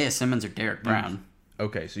 Isaiah Simmons or Derek Brown.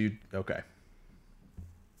 Okay, so okay.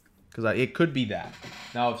 Because it could be that.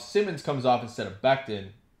 Now, if Simmons comes off instead of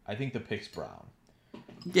Becton, I think the pick's Brown.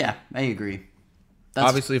 Yeah, I agree. That's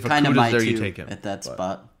obviously, if Akuta's there, you take him. At that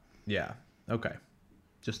spot. Yeah, okay.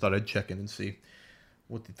 Just thought I'd check in and see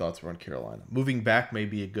what the thoughts were on Carolina. Moving back may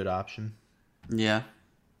be a good option. Yeah.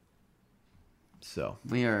 So.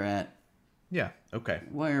 We are at... Yeah, okay.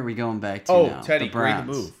 Where are we going back to now? Oh, Teddy, grade the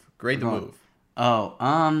move. Grade the move. Oh,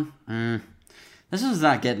 this one's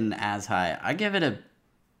not getting as high. I give it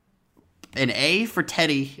an A for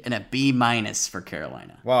Teddy and a B- for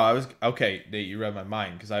Carolina. Wow, okay. Nate, you read my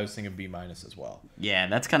mind because I was thinking B- as well. Yeah,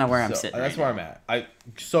 that's kind of where I'm sitting. That's where I'm at. I'm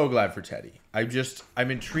so glad for Teddy.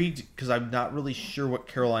 I'm intrigued because I'm not really sure what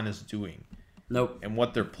Carolina's doing. Nope. And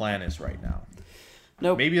what their plan is right now.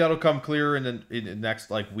 Nope. Maybe that'll come clearer in the next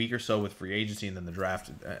week or so with free agency and then the draft,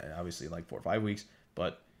 obviously in 4 or 5 weeks.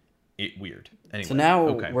 But weird. Anyway, so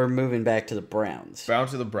now we're moving back to the Browns.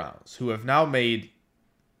 The Browns, who have now made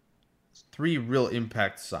 3 real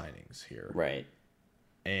impact signings here. Right.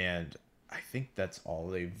 And I think that's all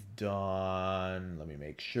they've done. Let me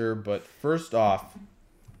make sure. But first off,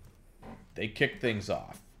 they kicked things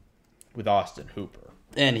off with Austin Hooper.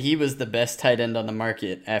 And he was the best tight end on the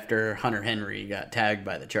market after Hunter Henry got tagged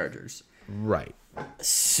by the Chargers. Right.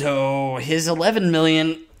 So his $11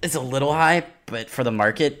 million is a little high, but for the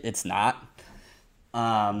market, it's not.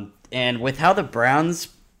 And with how the Browns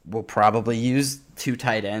will probably use 2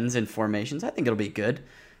 tight ends in formations, I think it'll be good.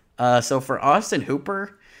 So for Austin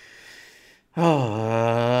Hooper,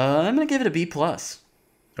 I'm going to give it a B+.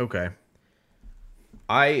 Okay.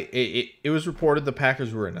 It was reported the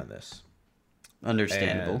Packers were in on this.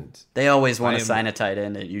 Understandable. And they always want to sign a tight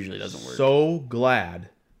end. It usually doesn't work. So glad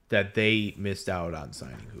that they missed out on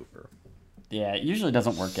signing Hooper. Yeah, it usually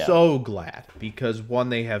doesn't work out. So glad because one,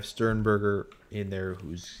 they have Sternberger in there,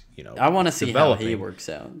 who's I want to see how he works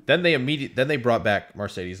out. Then they brought back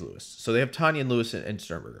Mercedes Lewis, so they have Tanyan Lewis and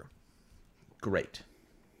Sternberger. Great.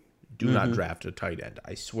 Do not draft a tight end.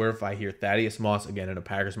 I swear, if I hear Thaddeus Moss again in a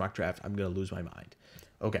Packers mock draft, I'm gonna lose my mind.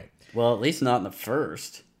 Okay. Well, at least not in the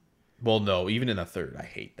first. Well, no, even in the third, I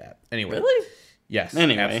hate that. Anyway. Really? Yes.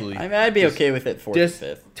 Anyway, absolutely. I'd be okay with it 4th to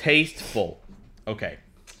 5th. Distasteful. Okay.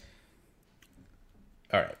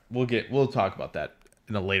 All right. We'll talk about that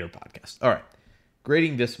in a later podcast. All right.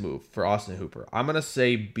 Grading this move for Austin Hooper. I'm gonna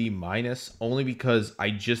say B- only because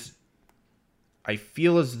I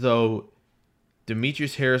feel as though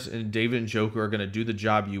Demetrius Harris and David Njoku are gonna do the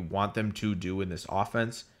job you want them to do in this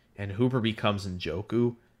offense, and Hooper becomes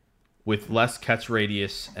Njoku with less catch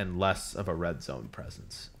radius and less of a red zone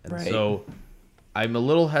presence. And so I'm a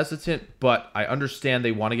little hesitant, but I understand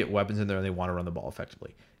they want to get weapons in there and they want to run the ball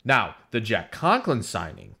effectively. Now, the Jack Conklin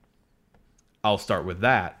signing, I'll start with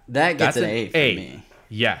that. That gets an A for me.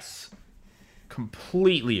 Yes.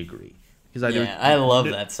 Completely agree. I love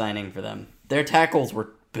that signing for them. Their tackles were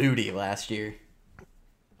booty last year.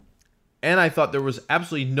 And I thought there was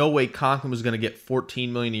absolutely no way Conklin was going to get $14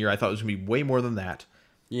 million a year. I thought it was going to be way more than that.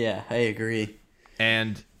 Yeah, I agree.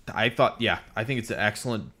 And I thought, I think it's an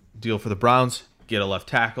excellent deal for the Browns. Get a left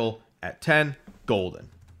tackle at 10, golden.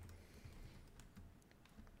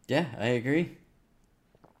 Yeah, I agree.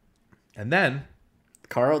 And then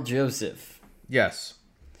Karl Joseph. Yes.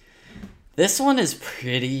 This one is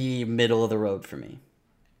pretty middle of the road for me.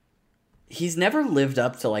 He's never lived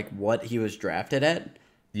up to what he was drafted at.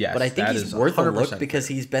 Yes, but I think he's worth a look because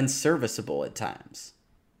he's been serviceable at times.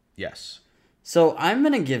 Yes. So I'm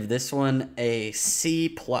going to give this one a C+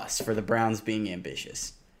 for the Browns being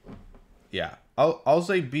ambitious. Yeah. I'll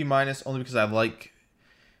say B- only because I like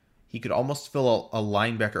he could almost fill a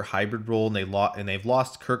linebacker hybrid role, and they've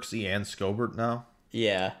lost Kirksey and Scobert now.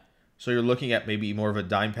 Yeah. So you're looking at maybe more of a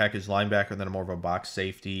dime package linebacker than more of a box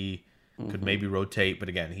safety. Could maybe rotate, but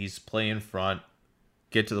again, he's playing front,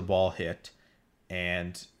 get to the ball, hit,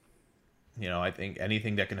 and I think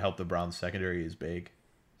anything that can help the Browns secondary is big.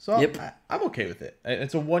 So I'm okay with it.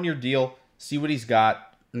 It's a 1-year deal. See what he's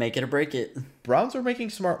got. Make it or break it. Browns are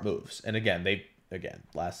making smart moves, and again,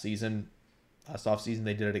 last offseason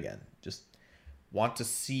they did it again. Just want to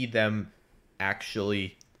see them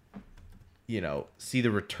actually, see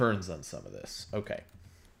the returns on some of this. Okay,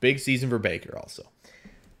 big season for Baker also.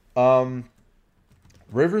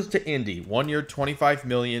 Rivers to Indy, 1 year, $25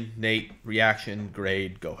 million. Nate, reaction,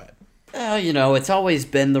 grade, go ahead. It's always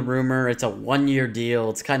been the rumor. It's a 1-year deal.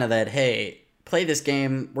 It's kind of that, hey, play this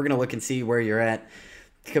game. We're going to look and see where you're at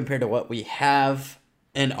compared to what we have.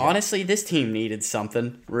 And honestly, this team needed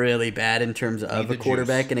something really bad in terms of a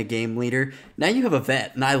quarterback and a game leader. Now you have a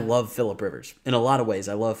vet, and I love Phillip Rivers. In a lot of ways,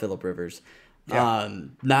 I love Phillip Rivers. Yeah.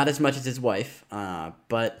 Not as much as his wife,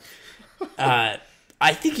 but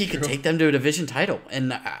I think he could take them to a division title,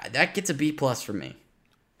 and that gets a B+ for me.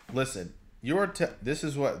 Listen, This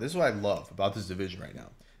is what I love about this division right now.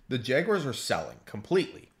 The Jaguars are selling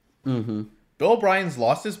completely. Mm-hmm. Bill O'Brien's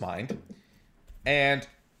lost his mind, and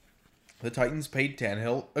the Titans paid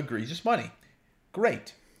Tannehill egregious money.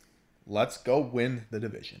 Great. Let's go win the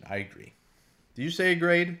division. I agree. Did you say a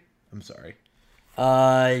grade? I'm sorry.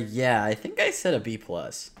 Yeah, I think I said a B+.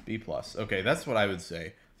 B+. Okay, that's what I would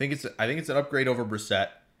say. I think it's an upgrade over Brissett,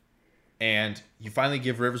 and you finally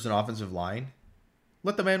give Rivers an offensive line.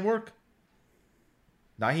 Let the man work.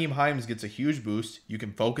 Nyheim Hines gets a huge boost. You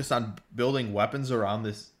can focus on building weapons around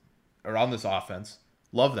this offense.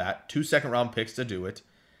 Love that. 2 second-round picks to do it.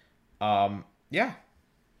 Yeah. I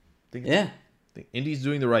think Indy's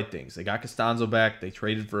doing the right things. They got Costanzo back. They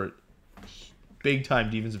traded for a big-time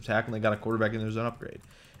defensive tackle, and they got a quarterback, and there's an upgrade.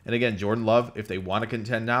 And again, Jordan Love, if they want to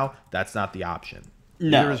contend now, that's not the option.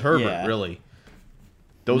 Neither is Herbert, really.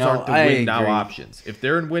 Those aren't the win-now options. If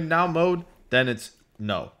they're in win-now mode, then it's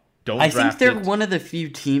no. I think they're one of the few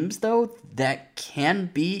teams, though, that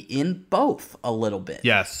can be in both a little bit.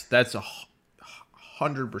 Yes, that's 100%.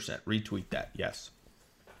 Retweet that. Yes.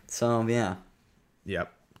 So, yeah.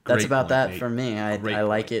 Yep. That's about that for me. I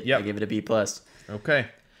like it. Yep. I give it a B+. Okay.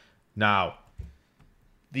 Now,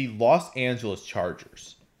 the Los Angeles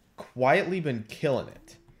Chargers quietly been killing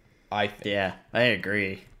it, I think. Yeah, I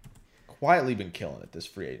agree. Quietly been killing it this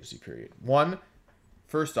free agency period. One,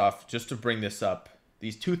 first off, just to bring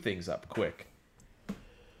these 2 things up quick.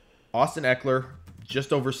 Austin Eckler,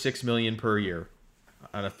 just over $6 million per year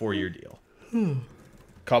on a 4-year deal.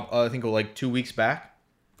 I think like 2 weeks back.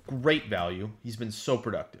 Great value. He's been so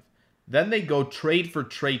productive. Then they go trade for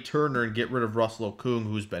Trey Turner and get rid of Russell Okung,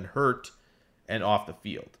 who's been hurt and off the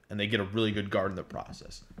field. And they get a really good guard in the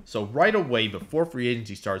process. So right away, before free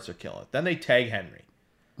agency starts, they're killing it. Then they tag Henry.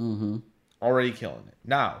 Mm-hmm. Already killing it.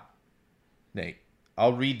 Now, Nate,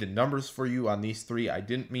 I'll read the numbers for you on these 3. I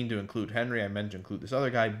didn't mean to include Henry. I meant to include this other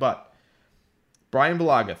guy. But Brian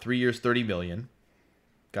Bulaga, 3 years, $30 million.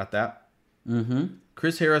 Got that? Mm-hmm.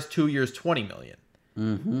 Chris Harris, 2 years, $20 million.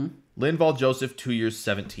 Mm-hmm. Linval Joseph, 2 years,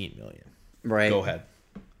 $17 million. Right. Go ahead.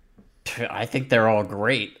 I think they're all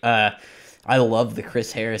great. I love the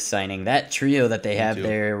Chris Harris signing. That trio that they have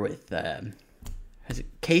there with is it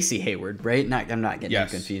Casey Hayward, right? I'm not getting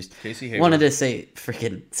confused. Casey Hayward. Wanted to say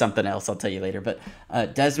freaking something else. I'll tell you later. But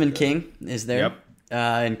Desmond King is there. Yep.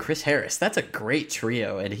 And Chris Harris. That's a great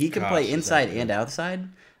trio, and he can play inside and outside.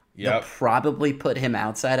 Yep. They'll probably put him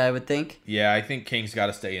outside, I would think. Yeah, I think King's got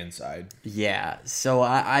to stay inside. Yeah, so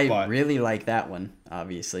I really like that one,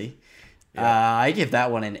 obviously. Yeah. I give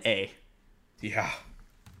that one an A. Yeah.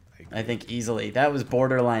 I think easily. That was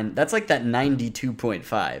borderline. That's like that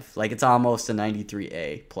 92.5. Like, it's almost a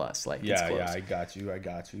 93A plus. Like, it's close. Yeah, I got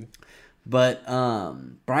you. But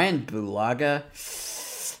Brian Bulaga,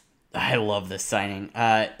 I love this signing.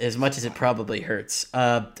 As much as it probably hurts.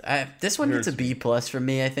 This one gets a B plus from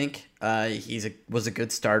me, I think. Was a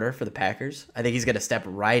good starter for the Packers. I think he's going to step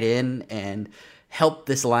right in and help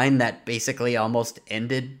this line that basically almost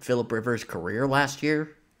ended Phillip Rivers' career last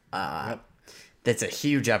year. That's a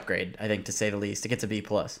huge upgrade, I think, to say the least. It gets a B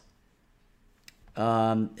plus.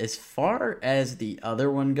 As far as the other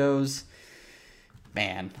one goes,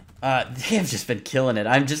 man, they have just been killing it.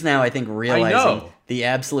 I'm just now, I think, realizing the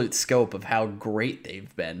absolute scope of how great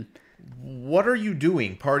they've been. What are you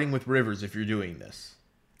doing parting with Rivers if you're doing this?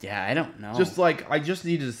 Yeah, I don't know. I just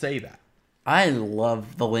needed to say that. I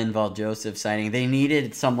love the Linval Joseph signing. They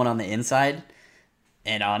needed someone on the inside.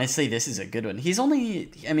 And honestly, this is a good one. He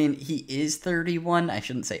is 31. I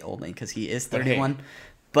shouldn't say only because he is 31.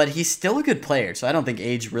 But he's still a good player, so I don't think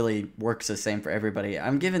age really works the same for everybody.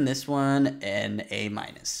 I'm giving this one an A-.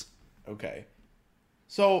 Okay.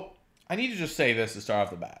 So, I need to just say this to start off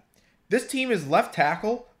the bat. This team is left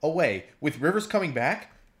tackle away with Rivers coming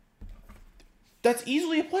back. That's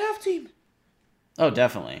easily a playoff team. Oh,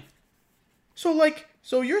 definitely.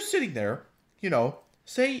 So you're sitting there,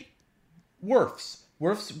 say Wirfs.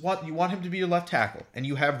 You want him to be your left tackle, and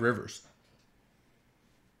you have Rivers.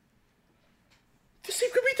 This team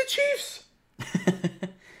could beat the Chiefs.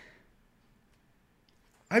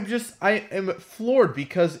 I am floored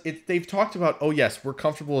because they've talked about, oh yes, we're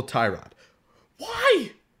comfortable with Tyrod.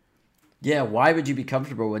 Why? Yeah, why would you be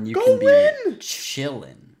comfortable when you can be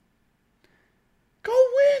chilling? Go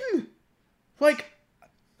win.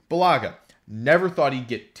 Bulaga, never thought he'd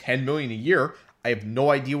get $10 million a year. I have no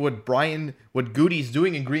idea what Goody's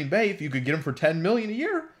doing in Green Bay. If you could get him for $10 million a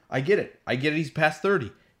year, I get it. He's past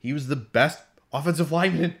 30. He was the best offensive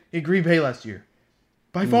lineman in Green Bay last year,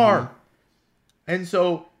 by far. And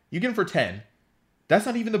so you get him for 10. That's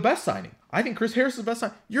not even the best signing. I think Chris Harris is the best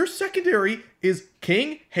signing. Your secondary is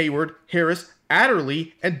King, Hayward, Harris,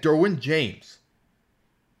 Adderley, and Derwin James.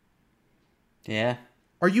 Yeah.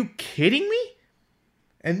 Are you kidding me?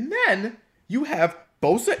 And then you have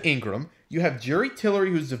Bosa Ingram. You have Jerry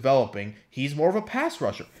Tillery, who's developing. He's more of a pass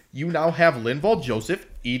rusher. You now have Linval Joseph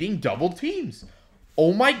eating double teams.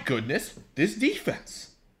 Oh my goodness, this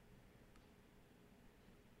defense.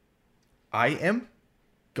 I am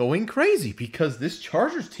going crazy because this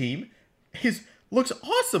Chargers team looks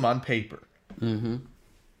awesome on paper. Mm-hmm.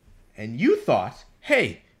 And you thought,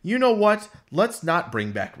 hey, you know what? Let's not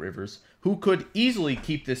bring back Rivers, who could easily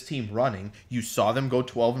keep this team running. You saw them go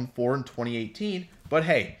 12-4 in 2018. But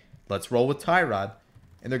hey, let's roll with Tyrod.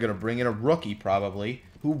 And they're going to bring in a rookie probably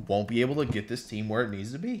who won't be able to get this team where it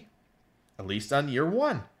needs to be. At least on year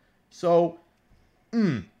one. So,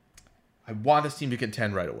 I want this team to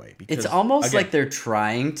contend right away. Because, it's almost like they're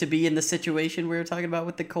trying to be in the situation we were talking about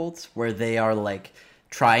with the Colts, where they are like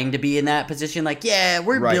trying to be in that position. Like, yeah,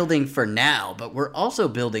 we're building for now, but we're also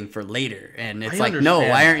building for later. And it's like, no,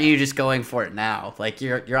 why aren't you just going for it now? Like,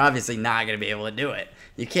 you're obviously not going to be able to do it.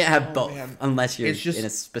 You can't have both unless you're in a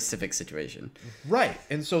specific situation. Right.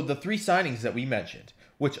 And so the 3 signings that we mentioned,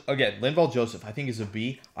 which, again, Linval Joseph, I think is a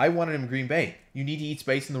B. I wanted him in Green Bay. You need to eat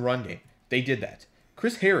space in the run game. They did that.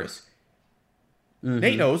 Chris Harris.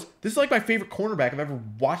 Nate knows, this is like my favorite cornerback I've ever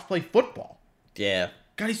watched play football. Yeah.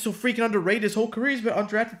 God, he's so freaking underrated. His whole career, he's been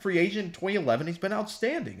undrafted free agent in 2011. He's been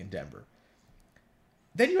outstanding in Denver.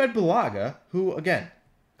 Then you had Bulaga, who, again,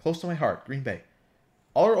 close to my heart, Green Bay.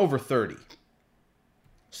 All are over 30.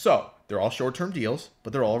 So, they're all short-term deals,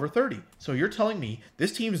 but they're all over 30. So you're telling me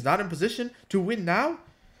this team is not in position to win now?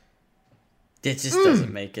 It just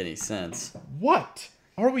doesn't make any sense. What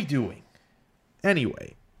are we doing?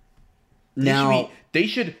 Anyway. Now they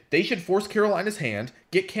should force Carolina's hand,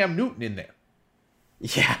 get Cam Newton in there.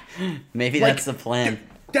 Yeah, maybe that's the plan.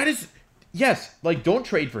 That is, yes, like don't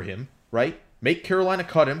trade for him, right? Make Carolina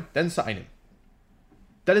cut him, then sign him.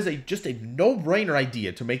 That is just a no-brainer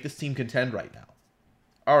idea to make this team contend right now.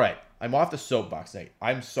 All right, I'm off the soapbox, Nate.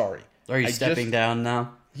 I'm sorry. Are you stepping down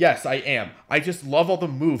now? Yes, I am. I just love all the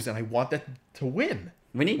moves, and I want that to win.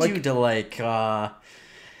 We need you to,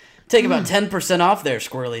 take about 10% off there,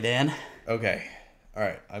 Squirrely Dan. Okay. All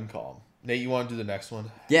right, I'm calm. Nate, you want to do the next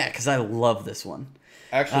one? Yeah, because I love this one.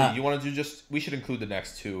 Actually, you want to do we should include the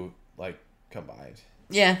next 2, combined.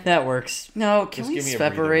 Yeah, that works. No, can we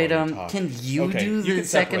separate them? Can you do the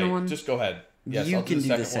second one? Just go ahead. Yes, you can do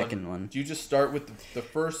the second one. Do you just start with the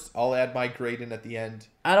first? I'll add my grade in at the end.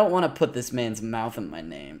 I don't want to put this man's mouth in my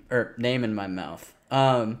name, or name in my mouth.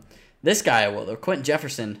 This guy I will, though. Quentin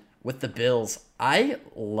Jefferson with the Bills. I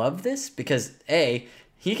love this because, A,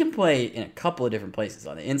 he can play in a couple of different places,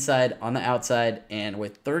 on the inside, on the outside, and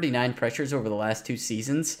with 39 pressures over the last 2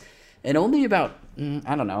 seasons, and only about,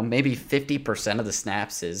 I don't know, maybe 50% of the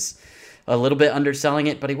snaps is a little bit underselling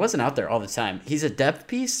it, but he wasn't out there all the time. He's a depth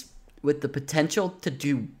piece with the potential to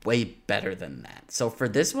do way better than that. So for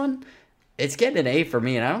this one, it's getting an A for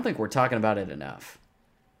me, and I don't think we're talking about it enough.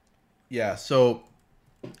 Yeah, so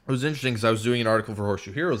it was interesting because I was doing an article for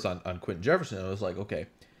Horseshoe Heroes on Quentin Jefferson, and I was like, okay,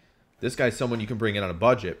 this guy's someone you can bring in on a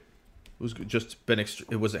budget. Who's just had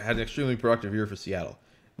an extremely productive year for Seattle.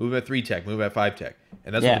 Move at 3-tech, move at 5-tech.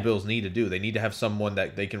 And that's what the Bills need to do. They need to have someone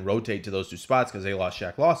that they can rotate to those 2 spots because they lost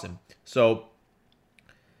Shaq Lawson. So,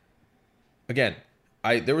 again,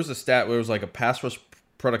 there was a stat where it was like a pass rush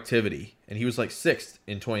productivity, and he was like 6th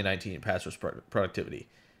in 2019 in pass rush productivity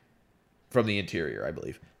from the interior, I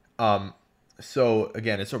believe. So,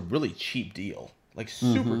 again, it's a really cheap deal. Like,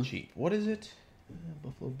 super cheap. What is it?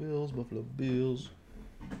 Buffalo Bills.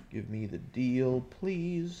 Give me the deal,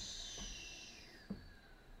 please.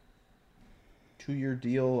 2-year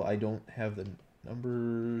deal. I don't have the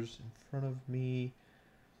numbers in front of me.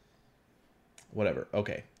 Whatever.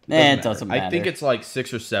 Okay. It doesn't matter. I think it's like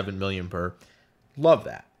 $6 or $7 million per. Love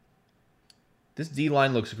that. This D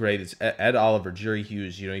line looks great. It's Ed Oliver, Jerry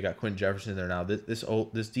Hughes. You got Quentin Jefferson there now.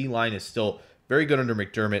 This D line is still very good under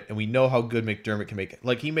McDermott, and we know how good McDermott can make it.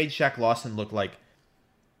 Like, he made Shaq Lawson look like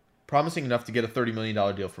promising enough to get a $30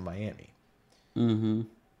 million deal from Miami. Mm-hmm.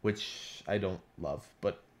 Which I don't love,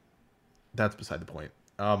 but that's beside the point.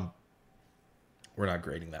 We're not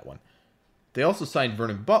grading that one. They also signed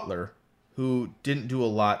Vernon Butler, who didn't do a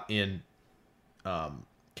lot in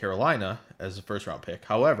Carolina as a first-round pick.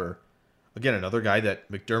 However, again, another guy that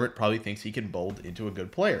McDermott probably thinks he can mold into a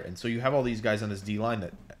good player. And so you have all these guys on this D-line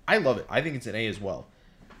that I love it. I think it's an A as well.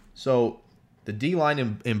 So the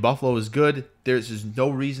D-line in Buffalo is good. There's just no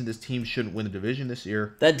reason this team shouldn't win the division this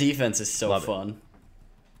year. That defense is so fun.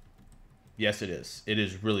 Yes, it is. It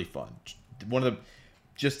is really fun. One of the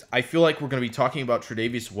I feel like we're going to be talking about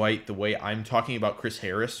Tre'Davious White the way I'm talking about Chris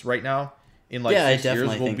Harris right now. In like 6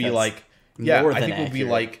 years, we'll be like, I think we'll be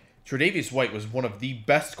like, Tre'Davious White was one of the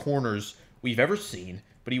best corners we've ever seen,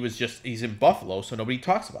 but he's in Buffalo, so nobody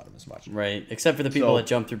talks about him as much. Right, except for the people that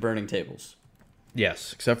jump through burning tables.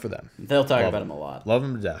 Yes, except for them. They'll talk about him a lot. Love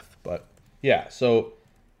him to death, but yeah, so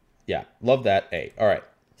yeah, love that. Hey, all right.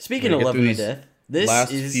 Speaking of love him to death,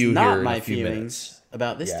 this is not my feelings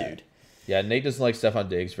about this dude. Yeah, Nate doesn't like Stefon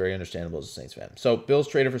Diggs. Very understandable as a Saints fan. So, Bills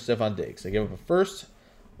traded for Stefon Diggs. They gave up a first,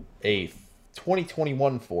 a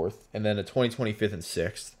 2021 fourth, and then a 2020 fifth and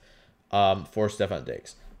sixth for Stefon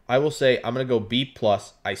Diggs. I will say I'm going to go B+.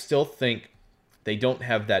 I still think they don't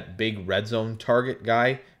have that big red zone target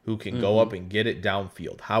guy who can go up and get it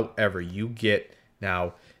downfield. However, you get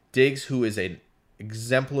now Diggs, who is an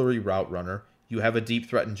exemplary route runner. You have a deep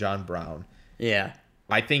threat in John Brown. Yeah.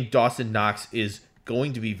 I think Dawson Knox is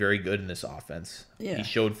going to be very good in this offense. Yeah. He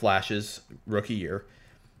showed flashes rookie year.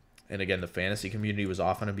 And again, the fantasy community was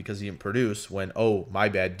off on him because he didn't produce when, oh, my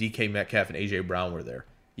bad, DK Metcalf and A.J. Brown were there.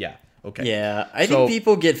 Yeah, okay. Yeah, I think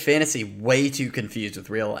people get fantasy way too confused with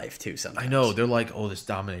real life, too, sometimes. I know. They're like, oh, this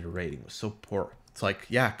dominator rating was so poor. It's like,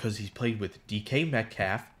 yeah, because he's played with DK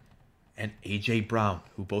Metcalf and A.J. Brown,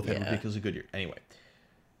 who both had ridiculously good years. Anyway,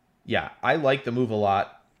 yeah, I like the move a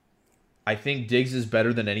lot. I think Diggs is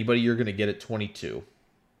better than anybody you're going to get at 22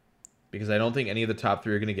 because I don't think any of the top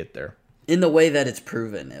three are going to get there. In the way that it's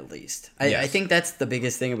proven, at least. I think that's the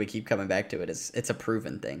biggest thing, and we keep coming back to it, is it's a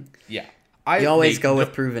proven thing. Yeah. You always go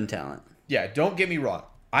with proven talent. Yeah, don't get me wrong.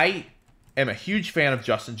 I am a huge fan of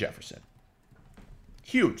Justin Jefferson.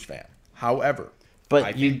 Huge fan. However,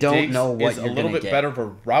 but you don't Diggs know what you're going to get. Is a little bit better of a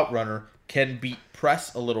route runner, can beat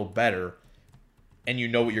press a little better, and you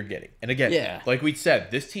know what you're getting. And again, like we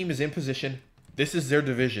said, this team is in position. This is their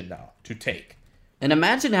division now to take. And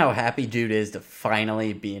imagine how happy dude is to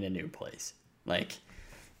finally be in a new place. Like,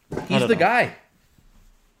 he's the guy.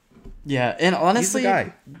 Yeah, and honestly, he's the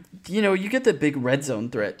guy. You know, you get the big red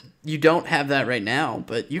zone threat. You don't have that right now,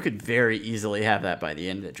 but you could very easily have that by the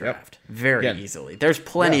end of the draft. Yep. Very easily. There's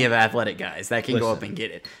plenty of athletic guys that can go up and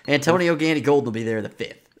get it. Antonio Gandy-Golden will be there the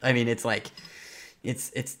 5th. I mean, it's like,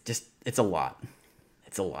 it's a lot.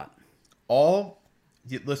 It's a lot.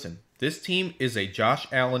 Listen, this team is a Josh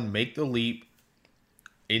Allen make the leap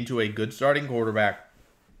into a good starting quarterback.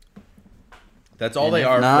 That's all they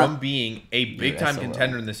are from being a big-time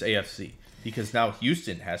contender in this AFC. Because now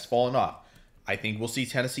Houston has fallen off. I think we'll see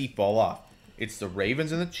Tennessee fall off. It's the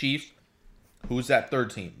Ravens and the Chiefs. Who's that third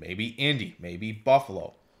team? Maybe Indy. Maybe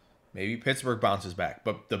Buffalo. Maybe Pittsburgh bounces back.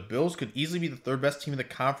 But the Bills could easily be the third best team in the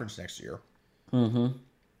conference next year. Mm-hmm.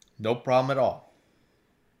 No problem at all.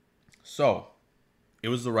 So, it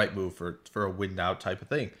was the right move for a win-now type of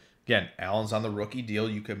thing. Again, Allen's on the rookie deal.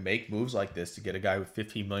 You can make moves like this to get a guy with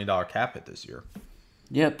 $15 million cap hit this year.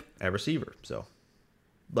 Yep. At receiver. So,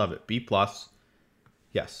 love it. B+.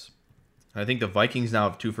 Yes. I think the Vikings now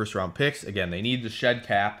have 2 first-round picks. Again, they need to shed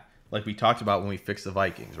cap like we talked about when we fixed the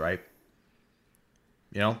Vikings, right?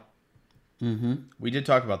 You know? Mm-hmm. We did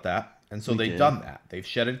talk about that. And so they've done that. They've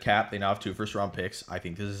shedded cap. They now have 2 first-round picks. I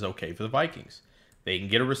think this is okay for the Vikings. They can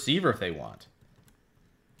get a receiver if they want.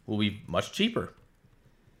 Will be much cheaper.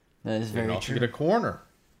 That is very true. They can also get a corner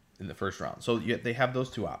in the first round. So they have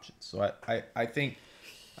those 2 options. So I think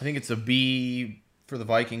it's a B for the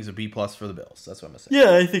Vikings, a B+ for the Bills. That's what I'm going to say.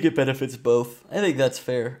 Yeah, I think it benefits both. I think that's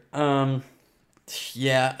fair.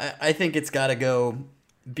 Yeah, I think it's got to go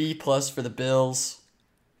B+ for the Bills.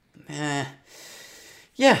 Yeah,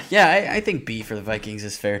 I think B for the Vikings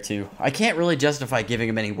is fair too. I can't really justify giving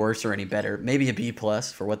them any worse or any better. Maybe a B+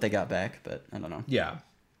 for what they got back, but I don't know. Yeah.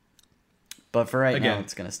 But for right now,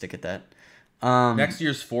 it's going to stick at that. Next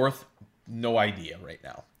year's 4th, no idea right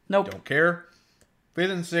now. Nope. Don't care.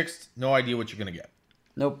 5th and 6th, no idea what you're going to get.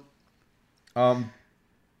 Nope.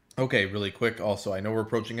 Okay, really quick also. I know we're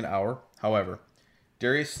approaching an hour. However,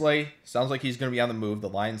 Darius Slay sounds like he's going to be on the move. The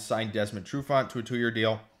Lions signed Desmond Trufant to a 2-year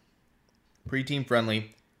deal. Pre-team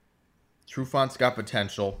friendly. Trufant's got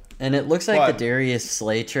potential. And it looks like the Darius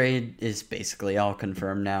Slay trade is basically all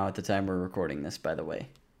confirmed now at the time we're recording this, by the way.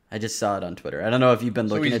 I just saw it on Twitter. I don't know if you've been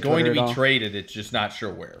looking at Twitter. So he's going to be traded. It's just not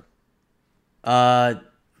sure where.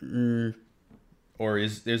 Or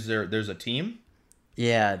there's a team?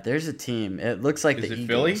 Yeah, there's a team. It looks like the Eagles.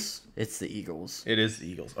 Philly? It's the Eagles. It is the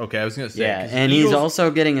Eagles. Okay, I was going to say. Yeah, and he's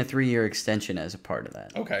also getting a 3-year extension as a part of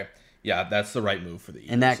that. Okay. Yeah, that's the right move for the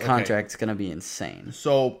Eagles. And that contract's going to be insane.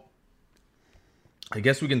 So, I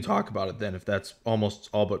guess we can talk about it then if that's almost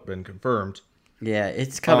all but been confirmed. Yeah,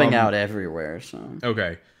 it's coming out everywhere. So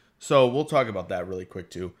okay. So we'll talk about that really quick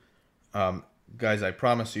too. Guys, I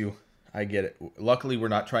promise you, I get it. Luckily, we're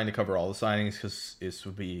not trying to cover all the signings because this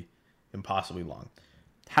would be impossibly long.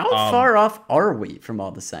 How far off are we from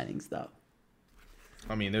all the signings, though?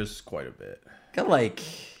 I mean, there's quite a bit. Got like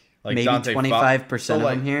maybe 25% of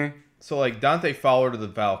them here. So, like, Dante Fowler to the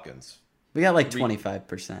Falcons. We got like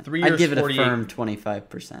 25%. I'd give it a firm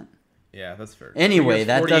 25%. Yeah, that's fair. Anyway,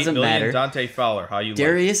 that doesn't matter. Dante Fowler, how you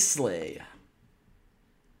Darius Slay.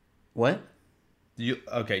 What?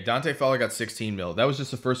 Okay, Dante Fowler got 16 mil. That was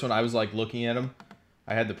just the first one. I was like looking at him.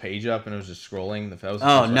 I had the page up and it was just scrolling.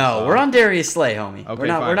 Oh no, we're on Darius Slay, homie. Okay,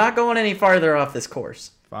 we're not going any farther off this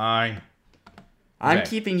course. Fine. I'm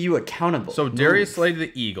keeping you accountable. So Darius Slay to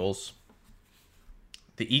the Eagles.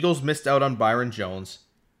 The Eagles missed out on Byron Jones.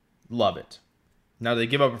 Love it. Now they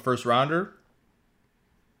give up a first rounder.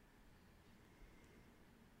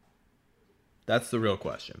 That's the real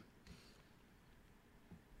question.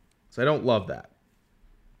 So I don't love that.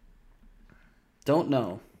 Don't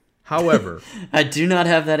know. However, I do not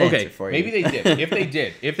have that answer for you. Maybe they did.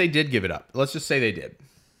 If they did give it up, let's just say they did.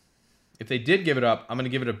 If they did give it up, I'm going to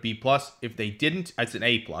give it a B+. If they didn't, it's an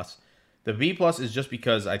A+. The B+ is just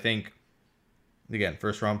because I think, again,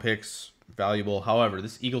 first round picks, valuable. However,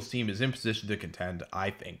 this Eagles team is in position to contend,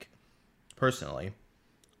 I think, personally.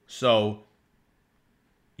 So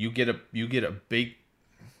you get a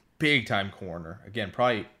big time corner.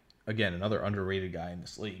 Again, another underrated guy in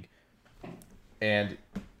this league. And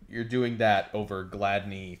you're doing that over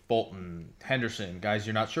Gladney, Fulton, Henderson, guys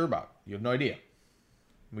you're not sure about. You have no idea.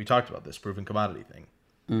 We talked about this proven commodity thing.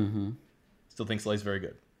 Mm-hmm. Still think Slay's very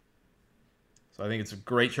good. So I think it's a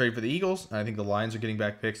great trade for the Eagles, and I think the Lions are getting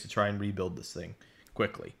back picks to try and rebuild this thing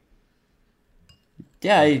quickly.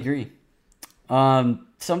 Yeah, I agree.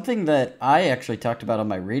 Something that I actually talked about on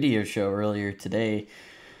my radio show earlier today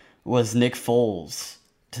was Nick Foles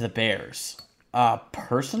to the Bears.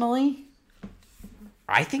 Personally,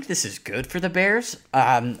 I think this is good for the Bears.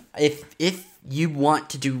 If you want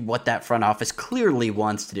to do what that front office clearly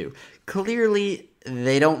wants to do, clearly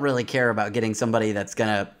they don't really care about getting somebody that's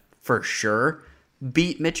gonna for sure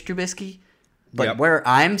beat Mitch Trubisky. But where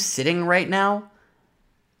I'm sitting right now,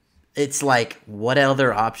 it's like, what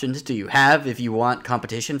other options do you have if you want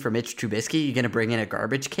competition for Mitch Trubisky? You're gonna bring in a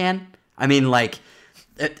garbage can? I mean, like,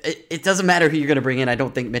 it doesn't matter who you're gonna bring in. I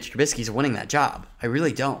don't think Mitch Trubisky's winning that job. I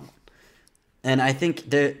really don't. And I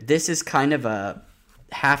think this is kind of a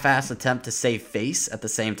half-ass attempt to save face at the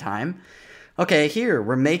same time. Okay, here,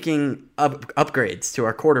 we're making upgrades to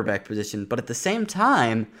our quarterback position, but at the same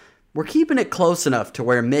time, we're keeping it close enough to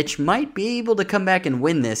where Mitch might be able to come back and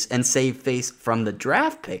win this and save face from the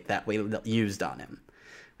draft pick that we used on him,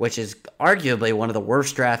 which is arguably one of the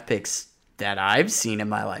worst draft picks that I've seen in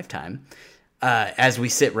my lifetime. As we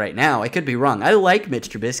sit right now, I could be wrong. I like Mitch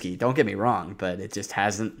Trubisky, don't get me wrong, but it just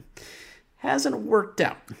hasn't worked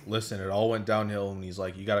out. Listen, it all went downhill, and he's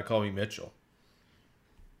like, you got to call me Mitchell.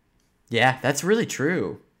 Yeah, that's really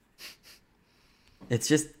true. It's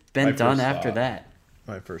just been done after that.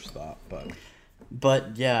 My first thought,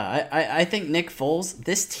 But yeah, I think Nick Foles,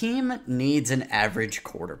 this team needs an average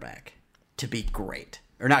quarterback to be great.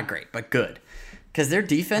 Or not great, but good. Because their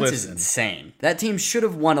defense is insane. That team should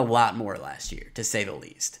have won a lot more last year, to say the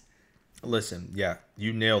least. Listen, yeah,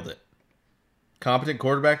 you nailed it. Competent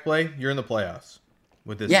quarterback play, you're in the playoffs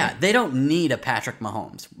with this team. They don't need a Patrick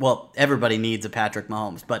Mahomes. Well, everybody needs a Patrick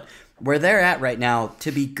Mahomes, but where they're at right now,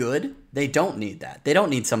 to be good, they don't need that. They don't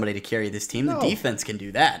need somebody to carry this team. No. The defense can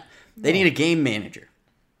do that. They need a game manager.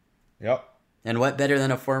 Yep. And what better than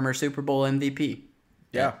a former Super Bowl MVP?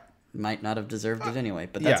 Yeah. Might not have deserved it anyway,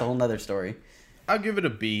 but that's a whole nother story. I'll give it a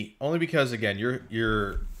B, only because, again,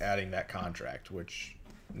 you're adding that contract, which...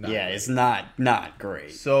 it's not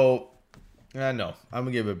great. So... no, I'm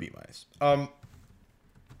gonna give it a B-.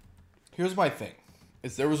 Here's my thing: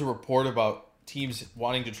 is there was a report about teams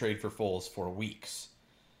wanting to trade for Foles for weeks.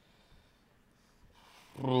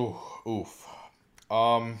 Oof.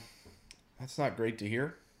 That's not great to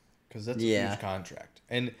hear, because that's a huge contract.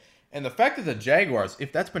 And the fact that the Jaguars,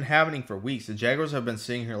 if that's been happening for weeks, the Jaguars have been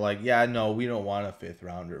sitting here like, yeah, no, we don't want a 5th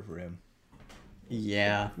rounder for him.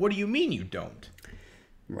 Yeah. What do you mean you don't?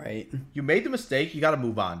 Right. You made the mistake. You got to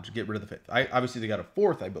move on to get rid of the 5th. Obviously, they got a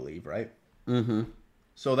 4th, I believe, right? Mm-hmm.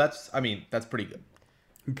 So that's pretty good.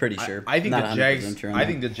 I'm pretty sure. I think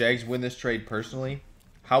the Jags win this trade personally.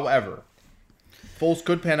 However, Foles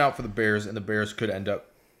could pan out for the Bears, and the Bears could end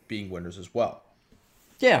up being winners as well.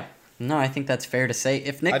 Yeah. No, I think that's fair to say.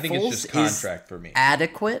 If Nick Foles it's just contract for me.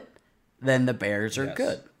 Adequate, then the Bears are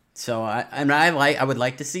good. So I would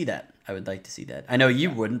like to see that. I know you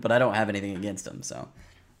wouldn't, but I don't have anything against them. So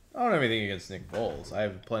I don't have anything against Nick Foles. I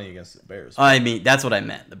have plenty against the Bears. I mean, that's what I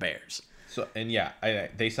meant, the Bears. So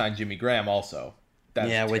they signed Jimmy Graham also. That's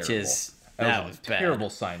terrible. Which is that was a terrible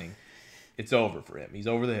signing. It's over for him. He's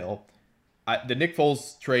over the hill. The Nick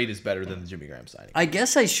Foles trade is better than the Jimmy Graham signing. I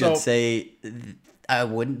guess I should say I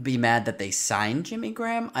wouldn't be mad that they signed Jimmy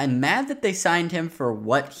Graham. I'm mad that they signed him for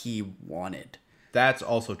what he wanted. That's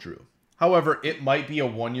also true. However, it might be a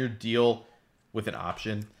 1-year deal with an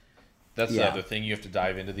option. That's the other thing. You have to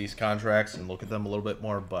dive into these contracts and look at them a little bit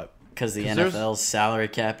more. But because the NFL's salary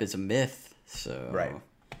cap is a myth. So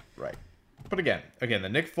Right. But again, the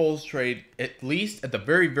Nick Foles trade, at least at the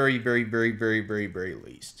very, very, very, very, very, very, very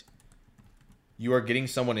least, you are getting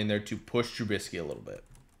someone in there to push Trubisky a little bit.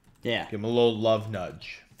 Yeah. Give him a little love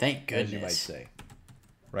nudge. Thank goodness. As you might say.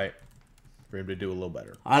 Right? For him to do a little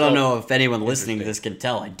better. I don't know if anyone listening to this can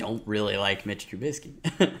tell. I don't really like Mitch Trubisky.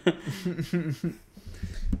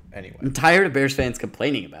 Anyway. I'm tired of Bears fans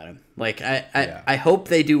complaining about him. Like, I hope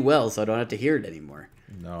they do well so I don't have to hear it anymore.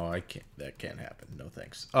 No, I can't. That can't happen. No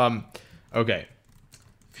thanks. Okay.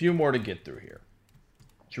 Few more to get through here.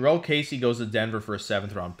 Jurrell Casey goes to Denver for a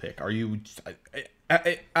 7th-round pick. Are you...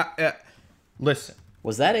 listen.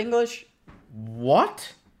 Was that English?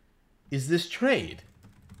 What is this trade?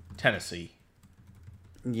 Tennessee.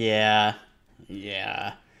 Yeah.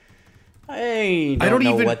 I don't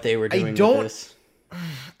know what they were doing with this.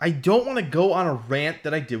 I don't want to go on a rant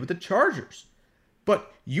that I did with the Chargers. But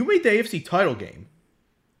you made the AFC title game.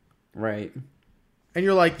 Right. And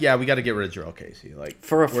you're like, yeah, we got to get rid of Jurrell Casey. Like,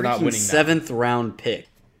 for a freaking 7th-round pick.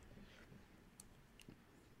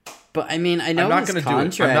 But, I mean, I know I'm not his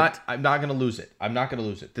contract... do it. I'm not going to lose it. I'm not going to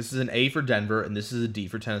lose it. This is an A for Denver, and this is a D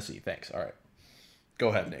for Tennessee. Thanks. All right. Go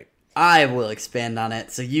ahead, Nate. I will expand on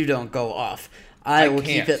it so you don't go off. I will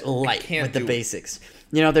keep it light with the basics.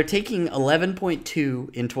 You know, they're taking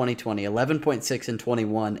 11.2 in 2020, 11.6 in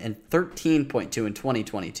 21, and 13.2 in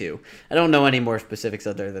 2022. I don't know any more specifics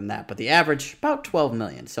other than that, but the average, about $12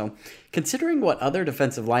 million. So, considering what other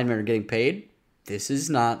defensive linemen are getting paid, this is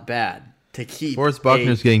not bad to keep. Forrest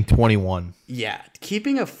Buckner's getting 21. Yeah,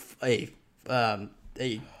 keeping a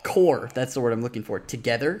core, that's the word I'm looking for,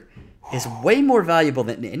 together is way more valuable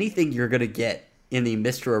than anything you're going to get in the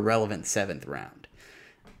Mr. Irrelevant 7th round.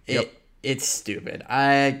 It's stupid.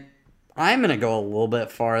 I'm going to go a little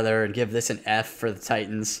bit farther and give this an F for the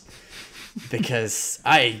Titans because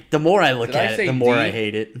the more I look at it, the more I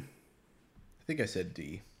hate it. I think I said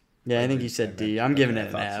D. Yeah, I think you said D. I'm giving it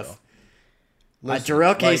an F. So.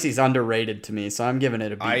 Jurrell Casey's underrated to me, so I'm giving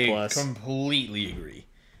it a B+. I completely agree.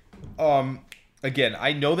 Again,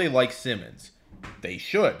 I know they like Simmons. They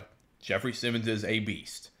should. Jeffrey Simmons is a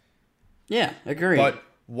beast. Yeah, agree. But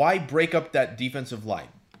why break up that defensive line?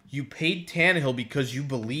 You paid Tannehill because you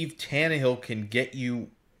believe Tannehill can get you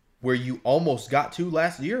where you almost got to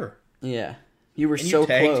last year. Yeah. You were so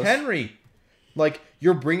close. You tagged Henry. Like,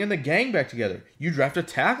 you're bringing the gang back together. You draft a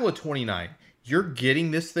tackle at 29. You're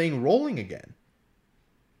getting this thing rolling again.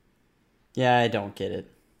 Yeah, I don't get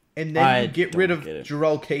it. And then you get rid of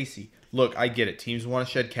Jurrell Casey. Look, I get it. Teams want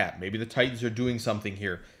to shed cap. Maybe the Titans are doing something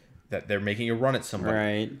here that they're making a run at somebody.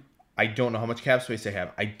 Right. I don't know how much cap space they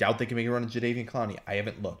have. I doubt they can make a run at Jadeveon Clowney. I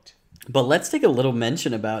haven't looked. But let's take a little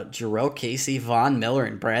mention about Jurrell Casey, Von Miller,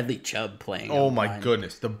 and Bradley Chubb playing. Oh my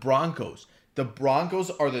goodness. The Broncos. The Broncos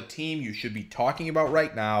are the team you should be talking about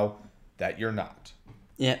right now that you're not.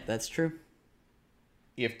 Yeah, that's true.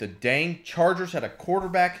 If the dang Chargers had a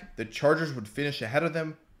quarterback, the Chargers would finish ahead of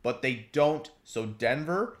them, but they don't. So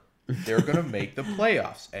Denver, they're going to make the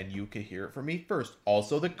playoffs, and you can hear it from me first.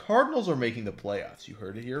 Also, the Cardinals are making the playoffs. You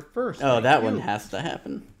heard it here first. Oh, that one has to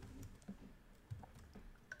happen.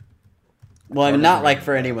 Well, I'm not like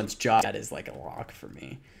for anyone's job. That is like a lock for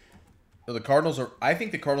me. So the Cardinals are. I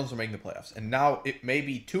think the Cardinals are making the playoffs, and now it may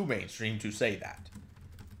be too mainstream to say that,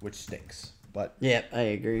 which stinks. But yeah, I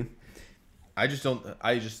agree. I just don't.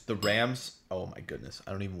 The Rams. Oh my goodness,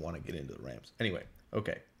 I don't even want to get into the Rams. Anyway,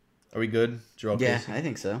 okay, are we good, Jurrell Casey? I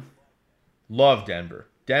think so. Love Denver.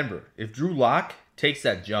 Denver. If Drew Lock takes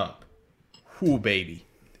that jump, whoo baby,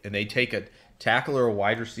 and they take a tackle or a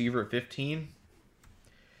wide receiver at 15.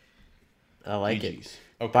 I like it.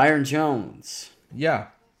 Okay. Byron Jones. Yeah.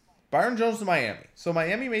 Byron Jones to Miami. So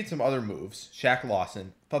Miami made some other moves. Shaq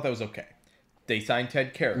Lawson. Thought that was okay. They signed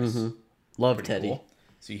Ted Karras. Mm-hmm. Love Teddy. Cool.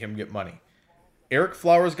 See him get money. Eric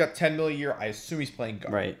Flowers got $10 million a year. I assume he's playing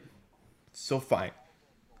guard. Right. So fine.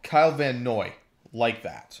 Kyle Van Noy. Like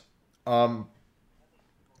that. And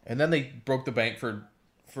then they broke the bank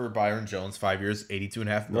for Byron Jones. 5 years,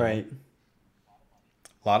 $82.5 million. Right.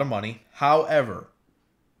 A lot of money. However,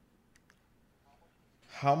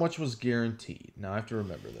 how much was guaranteed? Now I have to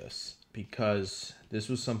remember this because this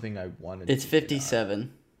was something I wanted. It's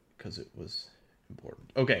 57 because it was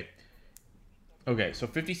important. Okay, Okay, so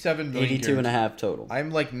 57 million. 82.5 total.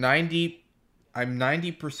 I'm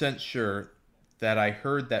 90% sure that I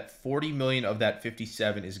heard that 40 million of that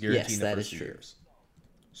 57 is guaranteed in the first 2 years.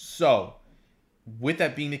 So, with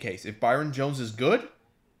that being the case, if Byron Jones is good,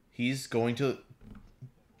 he's going to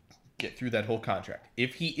get through that whole contract.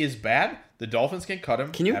 If he is bad, the Dolphins can cut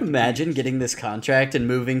him. Can you imagine getting this contract and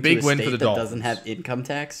moving to a state that doesn't have income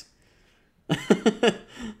tax?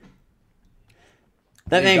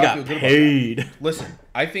 That man got paid. Listen,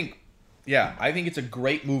 I think it's a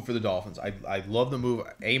great move for the Dolphins. I love the move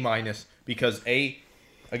A- because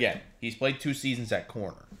again, he's played 2 seasons at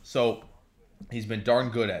corner. So he's been darn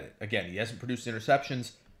good at it. Again, he hasn't produced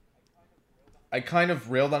interceptions. I kind of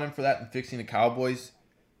railed on him for that in fixing the Cowboys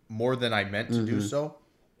more than I meant to do so.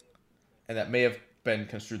 And that may have been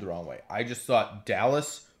construed the wrong way. I just thought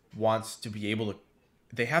Dallas wants to be able to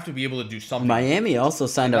they have to be able to do something. Miami also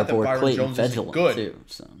signed our boy Clayton Fejedelem too.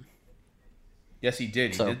 So. Yes, he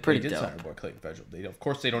did. He did sign our boy Clayton Fejedelem. Of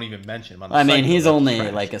course, they don't even mention him on the I mean, he's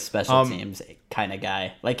only like a special teams kind of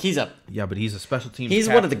guy. Like he's a but he's a special teams. He's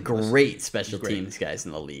one of the great special teams guys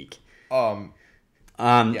in the league.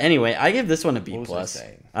 Anyway, I give this one a B+.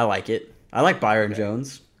 I like it. I like Byron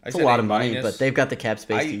Jones. It's a lot of money, but they've got the cap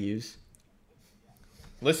space to use.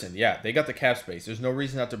 Listen, they got the cap space. There's no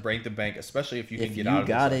reason not to break the bank, especially if you can get out of it. If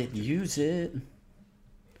you got it, use it.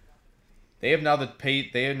 They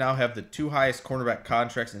now have the 2 highest cornerback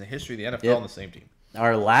contracts in the history of the NFL on the same team.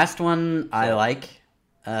 Our last one I like.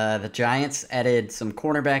 The Giants added some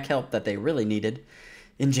cornerback help that they really needed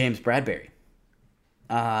in James Bradberry.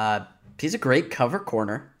 He's a great cover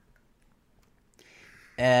corner.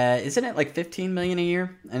 Isn't it like $15 million a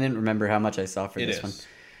year? I didn't remember how much I saw for this one.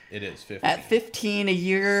 It is 15. At $15 a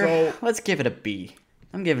year, let's give it a B.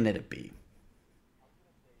 I'm giving it a B.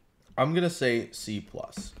 I'm going to say C+,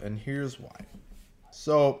 and here's why.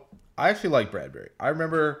 So, I actually like Bradberry. I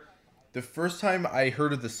remember the first time I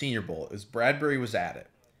heard of the Senior Bowl is Bradberry was at it,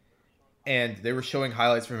 and they were showing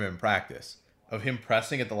highlights from him in practice of him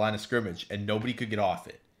pressing at the line of scrimmage, and nobody could get off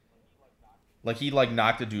it. Like, he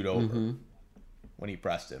knocked a dude over when he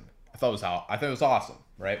pressed him. I thought it was awesome,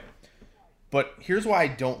 right? But here's why I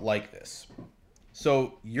don't like this.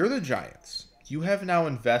 So you're the Giants. You have now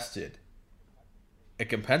invested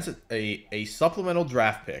a supplemental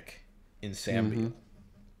draft pick in Sam Beal.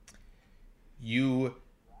 You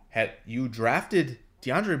drafted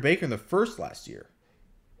DeAndre Baker in the first last year.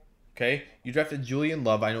 Okay? You drafted Julian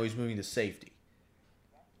Love. I know he's moving to safety.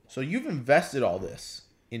 So you've invested all this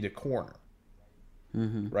into corner.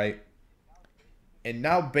 Right? And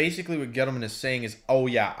now basically what Gettleman is saying is,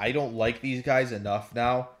 I don't like these guys enough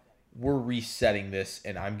now. We're resetting this,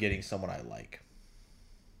 and I'm getting someone I like.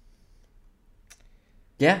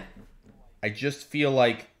 Yeah. I just feel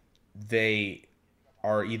like they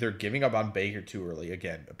are either giving up on Baker too early.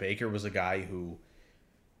 Again, Baker was a guy who,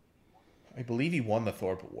 I believe he won the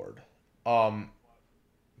Thorpe Award.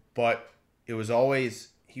 But it was always,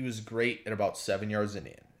 he was great at about 7 yards and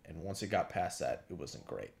in. And once it got past that, it wasn't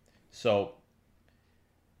great. So,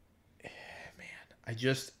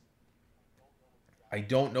 I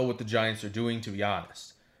don't know what the Giants are doing, to be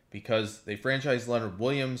honest, because they franchised Leonard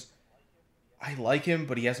Williams. I like him,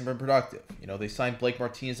 but he hasn't been productive. You know, they signed Blake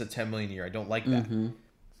Martinez at $10 million a year. I don't like that.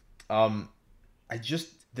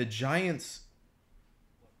 The Giants.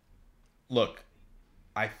 Look,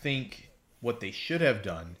 I think what they should have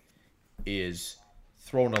done is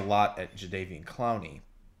thrown a lot at Jadeveon Clowney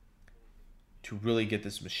to really get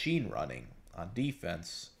this machine running on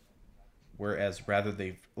defense. Whereas rather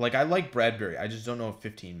I like Bradberry. I just don't know if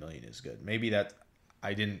 15 million is good. Maybe that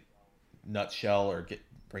I didn't nutshell or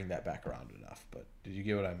bring that back around enough. But did you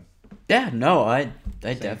get what I'm? Yeah, no, I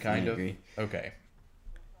definitely agree. Okay.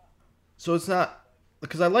 So it's not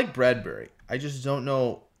because I like Bradberry. I just don't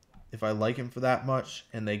know if I like him for that much.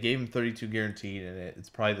 And they gave him 32 guaranteed, and it's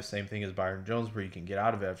probably the same thing as Byron Jones, where you can get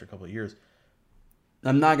out of it after a couple of years.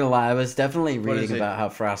 I'm not gonna lie. I was definitely reading about how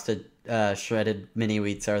frosted, shredded mini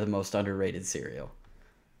wheats are the most underrated cereal.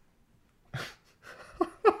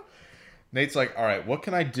 Nate's like, all right, what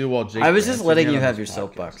can I do while Jake? I was just letting you have your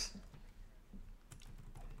soapbox.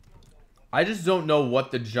 I just don't know what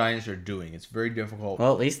the Giants are doing. It's very difficult.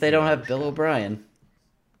 Well, at least they don't have Bill O'Brien.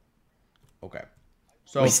 Okay.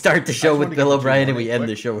 So we start the show with Bill O'Brien and we end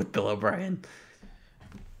the show with Bill O'Brien.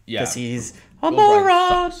 Yeah. Because he's a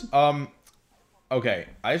moron. Okay,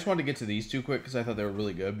 I just wanted to get to these two quick because I thought they were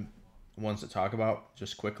really good ones to talk about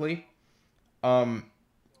just quickly.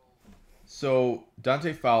 So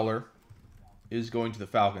Dante Fowler is going to the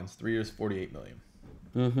Falcons, 3 years, $48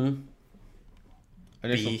 million.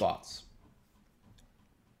 Initial thoughts.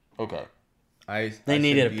 Okay, they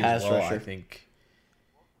needed a pass rusher. I think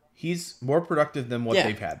he's more productive than what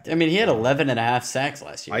they've had. I mean, he had 11.5 sacks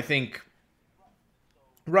last year. I think.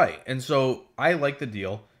 Right. And so I like the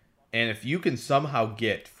deal. And if you can somehow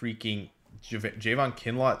get freaking Javon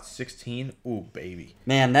Kinlaw at 16, ooh, baby.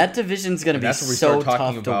 Man, that division's going to be so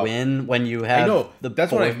tough to win when you have the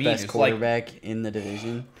fourth best quarterback in the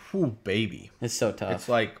division. Ooh, baby. It's so tough. It's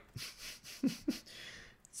like,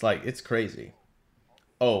 it's crazy.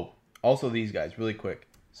 Oh, also these guys, really quick.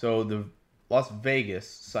 So the Las Vegas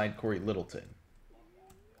signed Corey Littleton.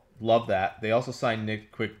 Love that. They also signed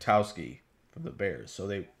Nick Kwiatkowski from the Bears. So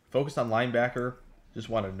they focused on linebacker. Just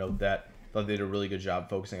want to note that. Thought they did a really good job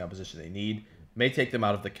focusing on position they need. May take them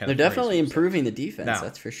out of the Kenneth. They're definitely improving the defense,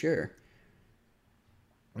 that's for sure.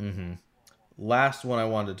 Mm-hmm. Last one I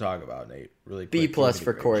wanted to talk about, Nate. Really quick. B+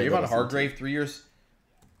 for Corey. Javon Hargrave, 3 years.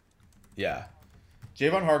 Yeah.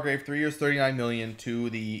 Javon Hargrave, 3 years, $39 million to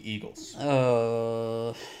the Eagles.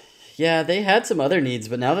 Yeah, they had some other needs,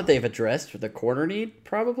 but now that they've addressed the corner need,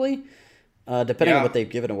 probably, depending on what they've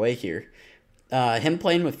given away here. Him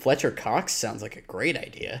playing with Fletcher Cox sounds like a great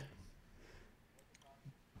idea.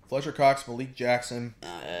 Fletcher Cox, Malik Jackson.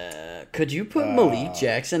 Could you put Malik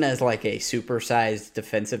Jackson as like a supersized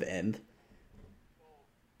defensive end?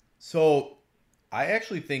 So, I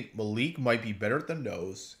actually think Malik might be better at the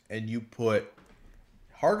nose, and you put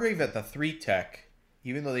Hargrave at the 3 tech,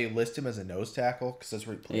 even though they list him as a nose tackle, because that's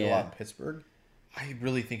where he played a lot in Pittsburgh. I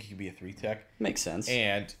really think he could be a 3 tech. Makes sense.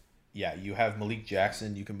 And, yeah, you have Malik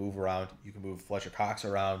Jackson. You can move around. You can move Fletcher Cox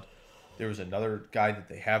around. There was another guy that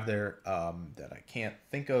they have there that I can't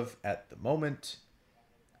think of at the moment.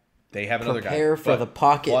 They have another guy. Prepare for the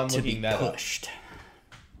pocket to be pushed.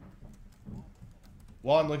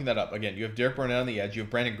 While I'm looking that up, again, you have Derek Burnett on the edge. You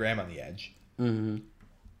have Brandon Graham on the edge. Mm-hmm.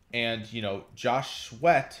 And, Josh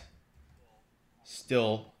Sweat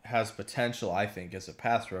still has potential, I think, as a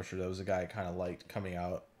pass rusher. That was a guy I kind of liked coming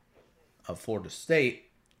out of Florida State.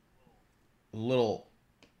 A little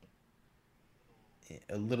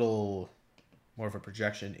more of a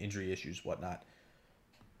projection, injury issues, whatnot.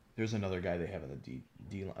 There's another guy they have in the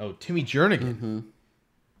D line. Oh, Timmy Jernigan. Mm-hmm.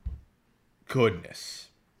 Goodness.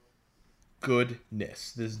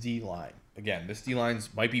 This D line. Again, this D line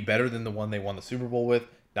might be better than the one they won the Super Bowl with.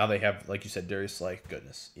 Now they have, like you said, Darius Slay.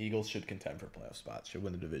 Goodness. Eagles should contend for playoff spots. Should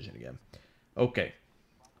win the division again. Okay.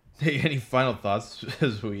 Hey, any final thoughts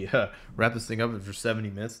as we wrap this thing up after 70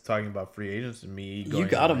 minutes talking about free agents and me going? You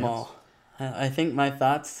got them all. I think my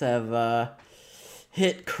thoughts have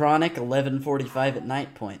hit chronic 11:45 at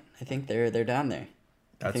night point. I think they're down there.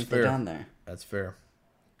 That's fair. They're down there. That's fair.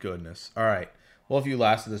 Goodness. All right. Well, if you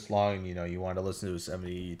lasted this long and you wanted to listen to a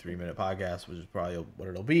 73-minute podcast, which is probably what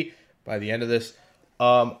it'll be by the end of this,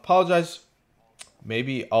 apologize.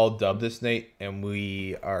 Maybe I'll dub this, Nate, and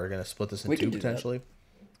we are gonna split this in two potentially. That.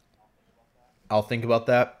 I'll think about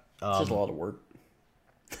that. It's just a lot of work.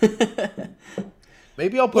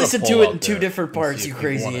 Maybe I'll listen to it in 2 different parts, you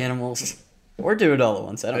crazy animals. Or do it all at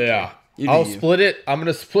once. I don't care. I'll split it. I'm going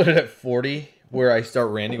to split it at 40 where I start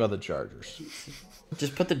ranting about the Chargers.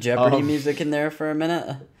 Just put the Jeopardy music in there for a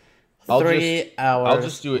minute. I'll 3 hours I'll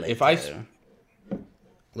just do it. Later.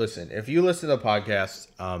 If you listen to the podcast,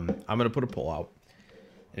 I'm going to put a poll out.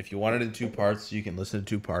 If you want it in 2 parts, you can listen in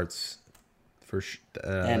 2 parts.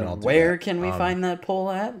 And where can we find that poll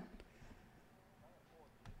at?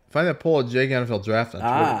 Find that poll at Jake NFL Draft on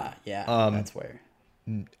Twitter. Yeah, that's where.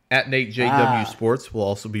 At Nate JW Sports will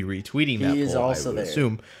also be retweeting that poll. He is also there.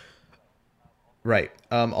 Assume. Right.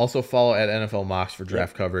 Also follow at NFL Mocks for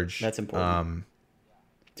draft coverage. That's important.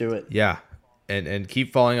 Do it. Yeah. And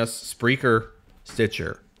keep following us. Spreaker,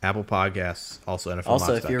 Stitcher, Apple Podcasts, also NFL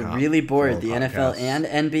Also, if you're really bored, the NFL and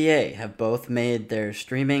NBA have both made their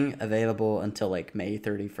streaming available until like May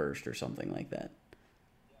 31st or something like that.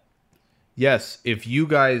 Yes, if you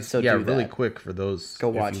guys, really quick for those, go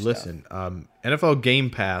watch. If you listen, NFL Game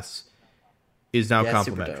Pass is now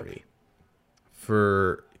complimentary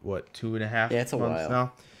for what 2.5 it's a months while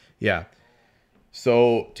now. Yeah,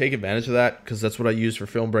 so take advantage of that because that's what I use for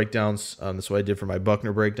film breakdowns. That's what I did for my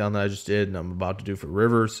Buckner breakdown that I just did, and I'm about to do for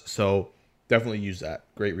Rivers. So definitely use that.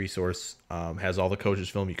 Great resource. Has all the coaches'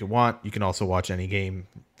 film you can want. You can also watch any game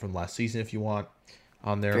from last season if you want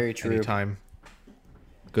on there. Very true. Anytime.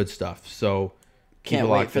 Good stuff. So can't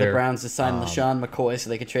wait for the Browns to sign LaShawn McCoy so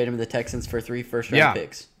they can trade him to the Texans for 3 first-round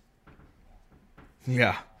picks.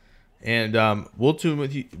 Yeah, and we'll tune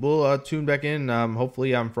with you. We'll tune back in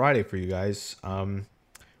hopefully on Friday for you guys.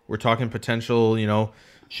 We're talking potential,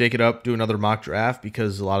 shake it up, do another mock draft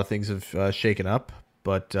because a lot of things have shaken up.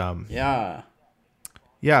 But yeah,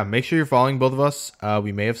 make sure you're following both of us.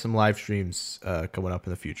 We may have some live streams coming up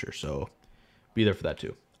in the future, so be there for that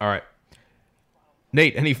too. All right.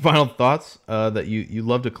 Nate, any final thoughts that you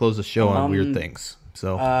love to close the show on weird things?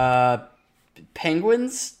 So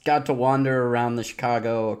penguins got to wander around the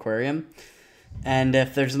Chicago Aquarium. And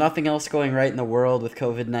if there's nothing else going right in the world with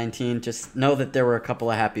COVID-19, just know that there were a couple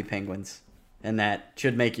of happy penguins. And that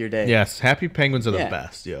should make your day. Yes, happy penguins are the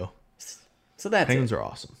best, yo. So that's penguins are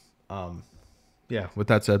awesome. Yeah, with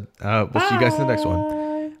that said, we'll see you guys in the next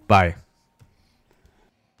one. Bye.